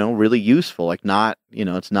 really useful. Like not,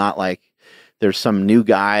 it's not like there's some new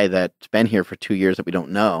guy that's been here for 2 years that we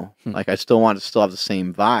don't know. Like I still want to still have the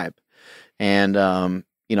same vibe. And,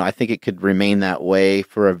 I think it could remain that way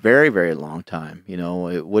for a very, very long time.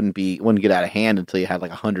 It wouldn't get out of hand until you had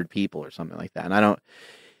like 100 people or something like that. And I don't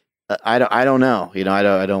know,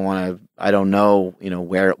 I don't know,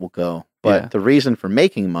 where it will go. But the reason for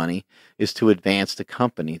making money is to advance the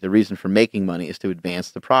company. The reason for making money is to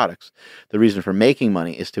advance the products. The reason for making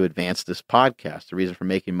money is to advance this podcast. The reason for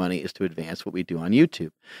making money is to advance what we do on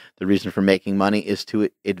YouTube. The reason for making money is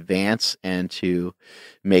to advance and to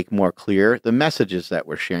make more clear the messages that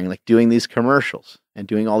we're sharing, like doing these commercials and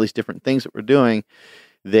doing all these different things that we're doing.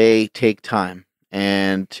 They take time,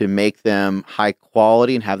 and to make them high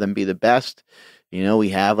quality and have them be the best, we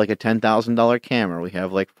have like a $10,000 camera. We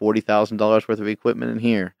have like $40,000 worth of equipment in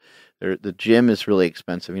here. The gym is really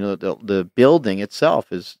expensive. The building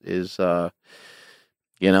itself is a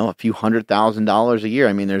few $100,000 a year.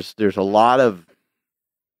 I mean, there's a lot of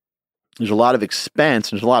expense.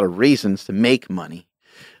 There's a lot of reasons to make money.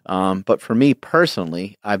 But for me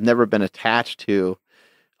personally, I've never been attached to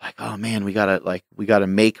like, oh man, we gotta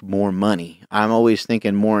make more money. I'm always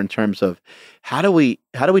thinking more in terms of how do we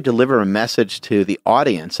deliver a message to the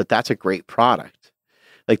audience that that's a great product.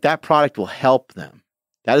 Like that product will help them.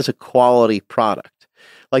 That is a quality product.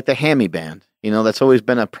 Like the Hammy Band, that's always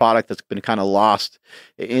been a product that's been kind of lost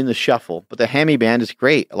in the shuffle. But the Hammy Band is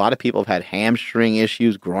great. A lot of people have had hamstring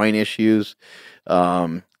issues, groin issues,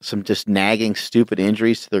 some just nagging, stupid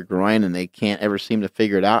injuries to their groin, and they can't ever seem to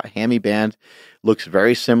figure it out. Hammy Band looks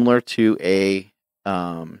very similar to a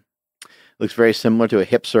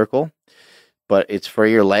hip circle, but it's for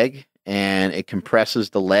your leg, and it compresses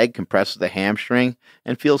the leg, compresses the hamstring,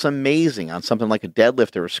 and feels amazing on something like a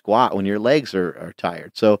deadlift or a squat when your legs are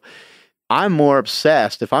tired. So I'm more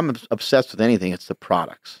obsessed. If I'm obsessed with anything, it's the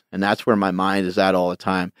products. And that's where my mind is at all the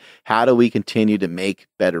time. How do we continue to make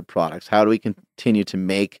better products? How do we continue to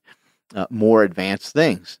make more advanced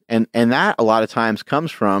things? And that a lot of times comes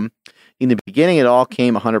from, in the beginning, it all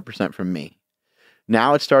came 100% from me.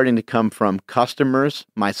 Now it's starting to come from customers,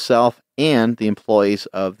 myself, and the employees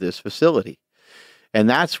of this facility. And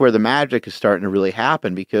that's where the magic is starting to really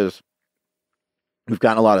happen, because we've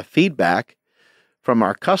gotten a lot of feedback from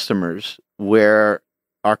our customers, where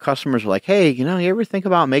our customers are like, hey, you ever think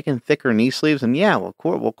about making thicker knee sleeves? And yeah, well,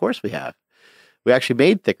 of course we have. We actually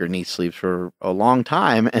made thicker knee sleeves for a long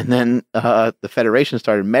time. And then the Federation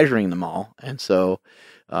started measuring them all. And so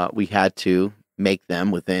we had to make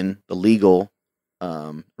them within the legal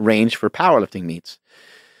range for powerlifting meets.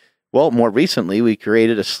 Well, more recently, we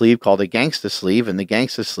created a sleeve called a Gangsta sleeve. And the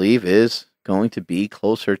Gangsta sleeve is going to be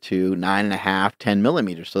closer to 9.5, 10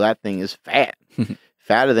 millimeters. So that thing is fat.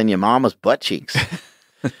 Fatter than your mama's butt cheeks.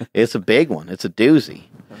 It's a big one. It's a doozy.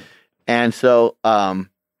 And so,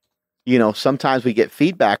 sometimes we get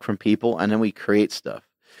feedback from people, and then we create stuff.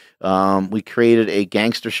 We created a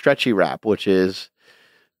Gangster stretchy wrap, which is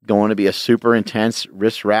going to be a super intense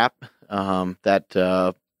wrist wrap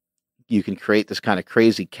that you can create this kind of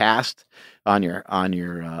crazy cast on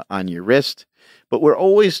your wrist. But we're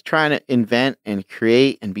always trying to invent and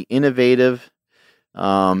create and be innovative.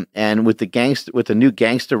 And with the new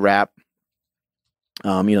Gangster wrap,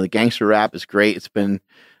 the Gangster wrap is great. It's been,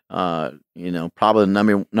 probably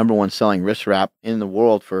the number one selling wrist wrap in the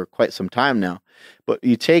world for quite some time now. But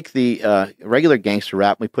you take the regular Gangster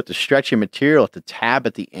wrap, and we put the stretchy material at the tab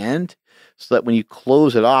at the end, so that when you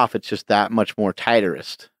close it off, it's just that much more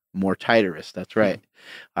tighterist. More tighterist. That's right.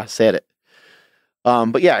 I said it.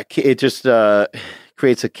 But yeah, it just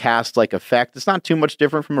creates a cast-like effect. It's not too much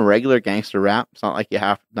different from a regular Gangster wrap. It's not like you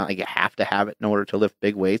have to have it in order to lift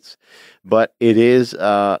big weights, but it is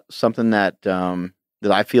something that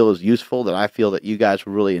I feel is useful, that I feel that you guys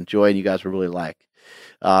will really enjoy and you guys will really like.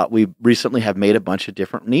 We recently have made a bunch of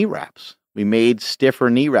different knee wraps. We made stiffer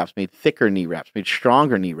knee wraps, made thicker knee wraps, made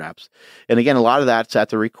stronger knee wraps. And again, a lot of that's at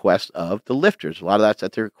the request of the lifters. A lot of that's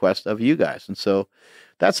at the request of you guys. And so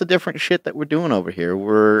that's the different shit that we're doing over here.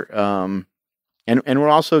 We're and we're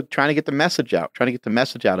also trying to get the message out,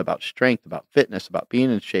 about strength, about fitness, about being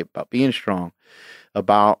in shape, about being strong,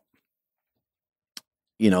 about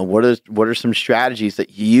what are some strategies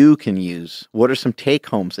that you can use? What are some take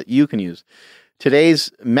homes that you can use?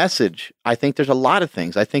 Today's message, I think there's a lot of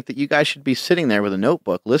things. I think that you guys should be sitting there with a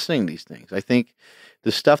notebook listening to these things. I think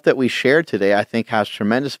the stuff that we shared today, I think has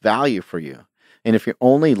tremendous value for you. And if you're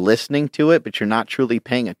only listening to it, but you're not truly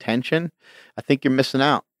paying attention, I think you're missing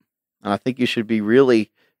out. And I think you should be really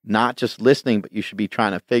not just listening, but you should be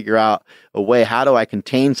trying to figure out a way, how do I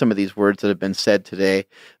contain some of these words that have been said today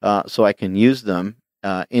so I can use them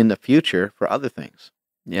in the future for other things.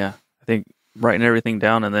 Yeah, I think writing everything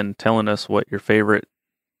down and then telling us what your favorite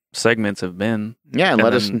segments have been. Yeah, and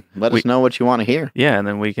let us know what you want to hear. Yeah, and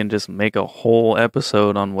then we can just make a whole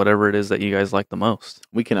episode on whatever it is that you guys like the most.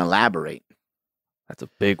 We can elaborate. That's a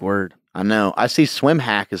big word. I know. I see Swim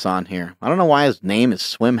Hack is on here. I don't know why his name is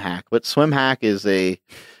Swim Hack, but Swim Hack is a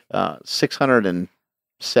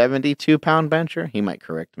 672-pound bencher. He might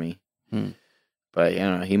correct me. But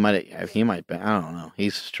he might be. I don't know.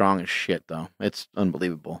 He's strong as shit, though. It's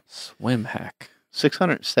unbelievable. Swim Hack.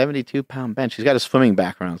 672-pound bench. He's got a swimming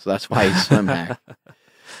background, so that's why he's Swim Hack.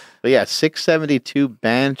 But yeah, 672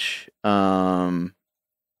 bench. I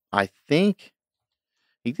think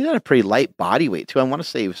he did have a pretty light body weight too. I want to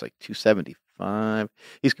say he was like 275.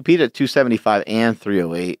 He's competed at 275 and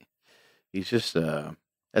 308. He's just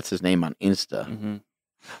that's his name on Insta. Mm-hmm.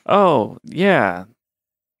 Oh yeah.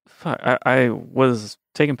 Fuck. I was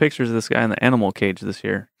taking pictures of this guy in the animal cage this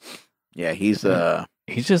year. Yeah, he's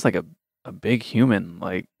just like a big human.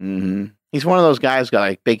 Like he's one of those guys got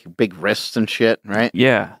like big wrists and shit, right?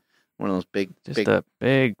 Yeah, one of those big, a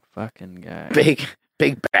big fucking guy.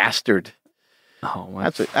 Big bastard. Oh my!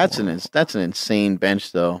 That's an insane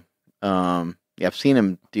bench though. Yeah, I've seen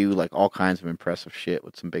him do like all kinds of impressive shit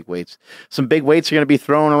with some big weights. Some big weights are going to be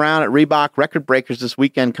thrown around at Reebok Record Breakers this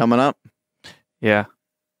weekend coming up. Yeah.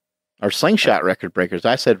 Or Slingshot Record Breakers.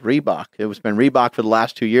 I said Reebok. It was been Reebok for the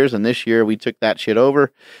last 2 years, and this year we took that shit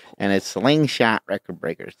over, and it's Slingshot Record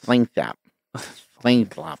Breakers. Slingshot.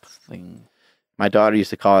 Slingflop. My daughter used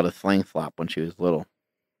to call it a slingflop when she was little.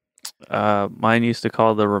 Mine used to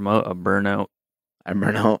call the remote a burnout. A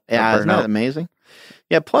burnout. Yeah, isn't that amazing?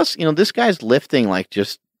 Yeah, plus, this guy's lifting like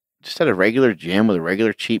just at a regular gym with a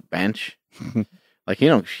regular cheap bench. Like, he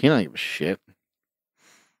don't give a shit.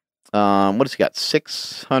 What has he got?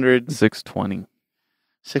 620.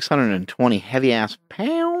 620 heavy ass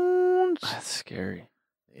pounds. That's scary.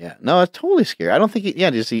 Yeah, no, it's totally scary. I don't think he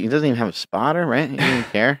doesn't even have a spotter, right? He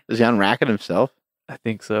doesn't care. Does he unrack it himself? I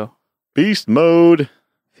think so. Beast mode.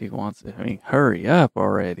 If he wants it. I mean, hurry up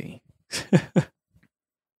already.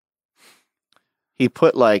 He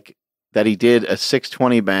put like that he did a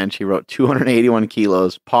 620 bench. He wrote 281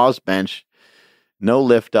 kilos, pause bench, no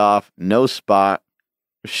lift off, no spot,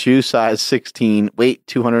 shoe size 16, weight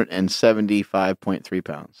 275.3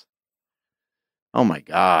 pounds. Oh my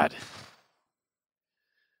God.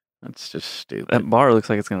 That's just stupid. That bar looks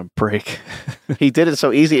like it's going to break. He did it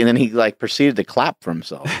so easy, and then he like proceeded to clap for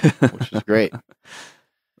himself, which is great.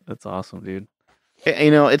 That's awesome, dude.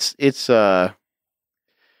 It's a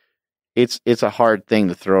hard thing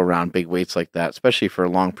to throw around big weights like that, especially for a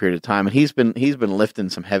long period of time. And he's been lifting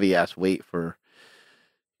some heavy ass weight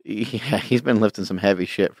he's been lifting some heavy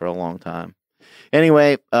shit for a long time.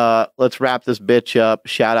 Anyway, let's wrap this bitch up.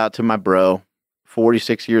 Shout out to my bro,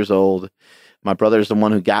 46 years old. My brother's the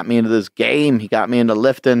one who got me into this game. He got me into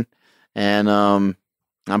lifting, and I'm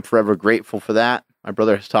forever grateful for that. My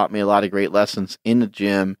brother has taught me a lot of great lessons in the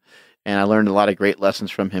gym, and I learned a lot of great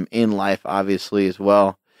lessons from him in life, obviously, as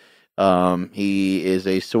well. He is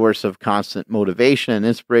a source of constant motivation and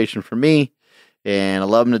inspiration for me, and I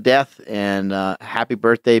love him to death. And happy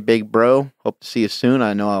birthday, big bro. Hope to see you soon.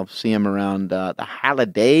 I know I'll see him around the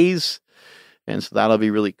holidays, and so that'll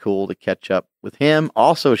be really cool to catch up with him.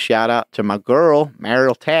 Also, shout out to my girl,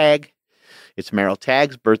 Meryl Tagg. It's Meryl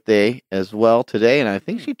Tagg's birthday as well today, and I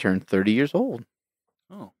think she turned 30 years old.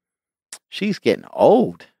 Oh. She's getting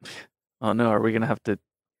old. Oh, no. Are we going to have to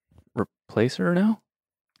replace her now?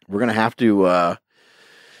 We're going to have to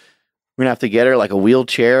get her like a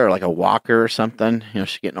wheelchair or like a walker or something.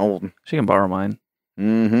 She's getting old. She can borrow mine.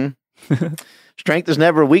 Mm-hmm. Strength is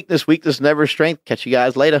never weakness. Weakness is never strength. Catch you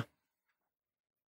guys later.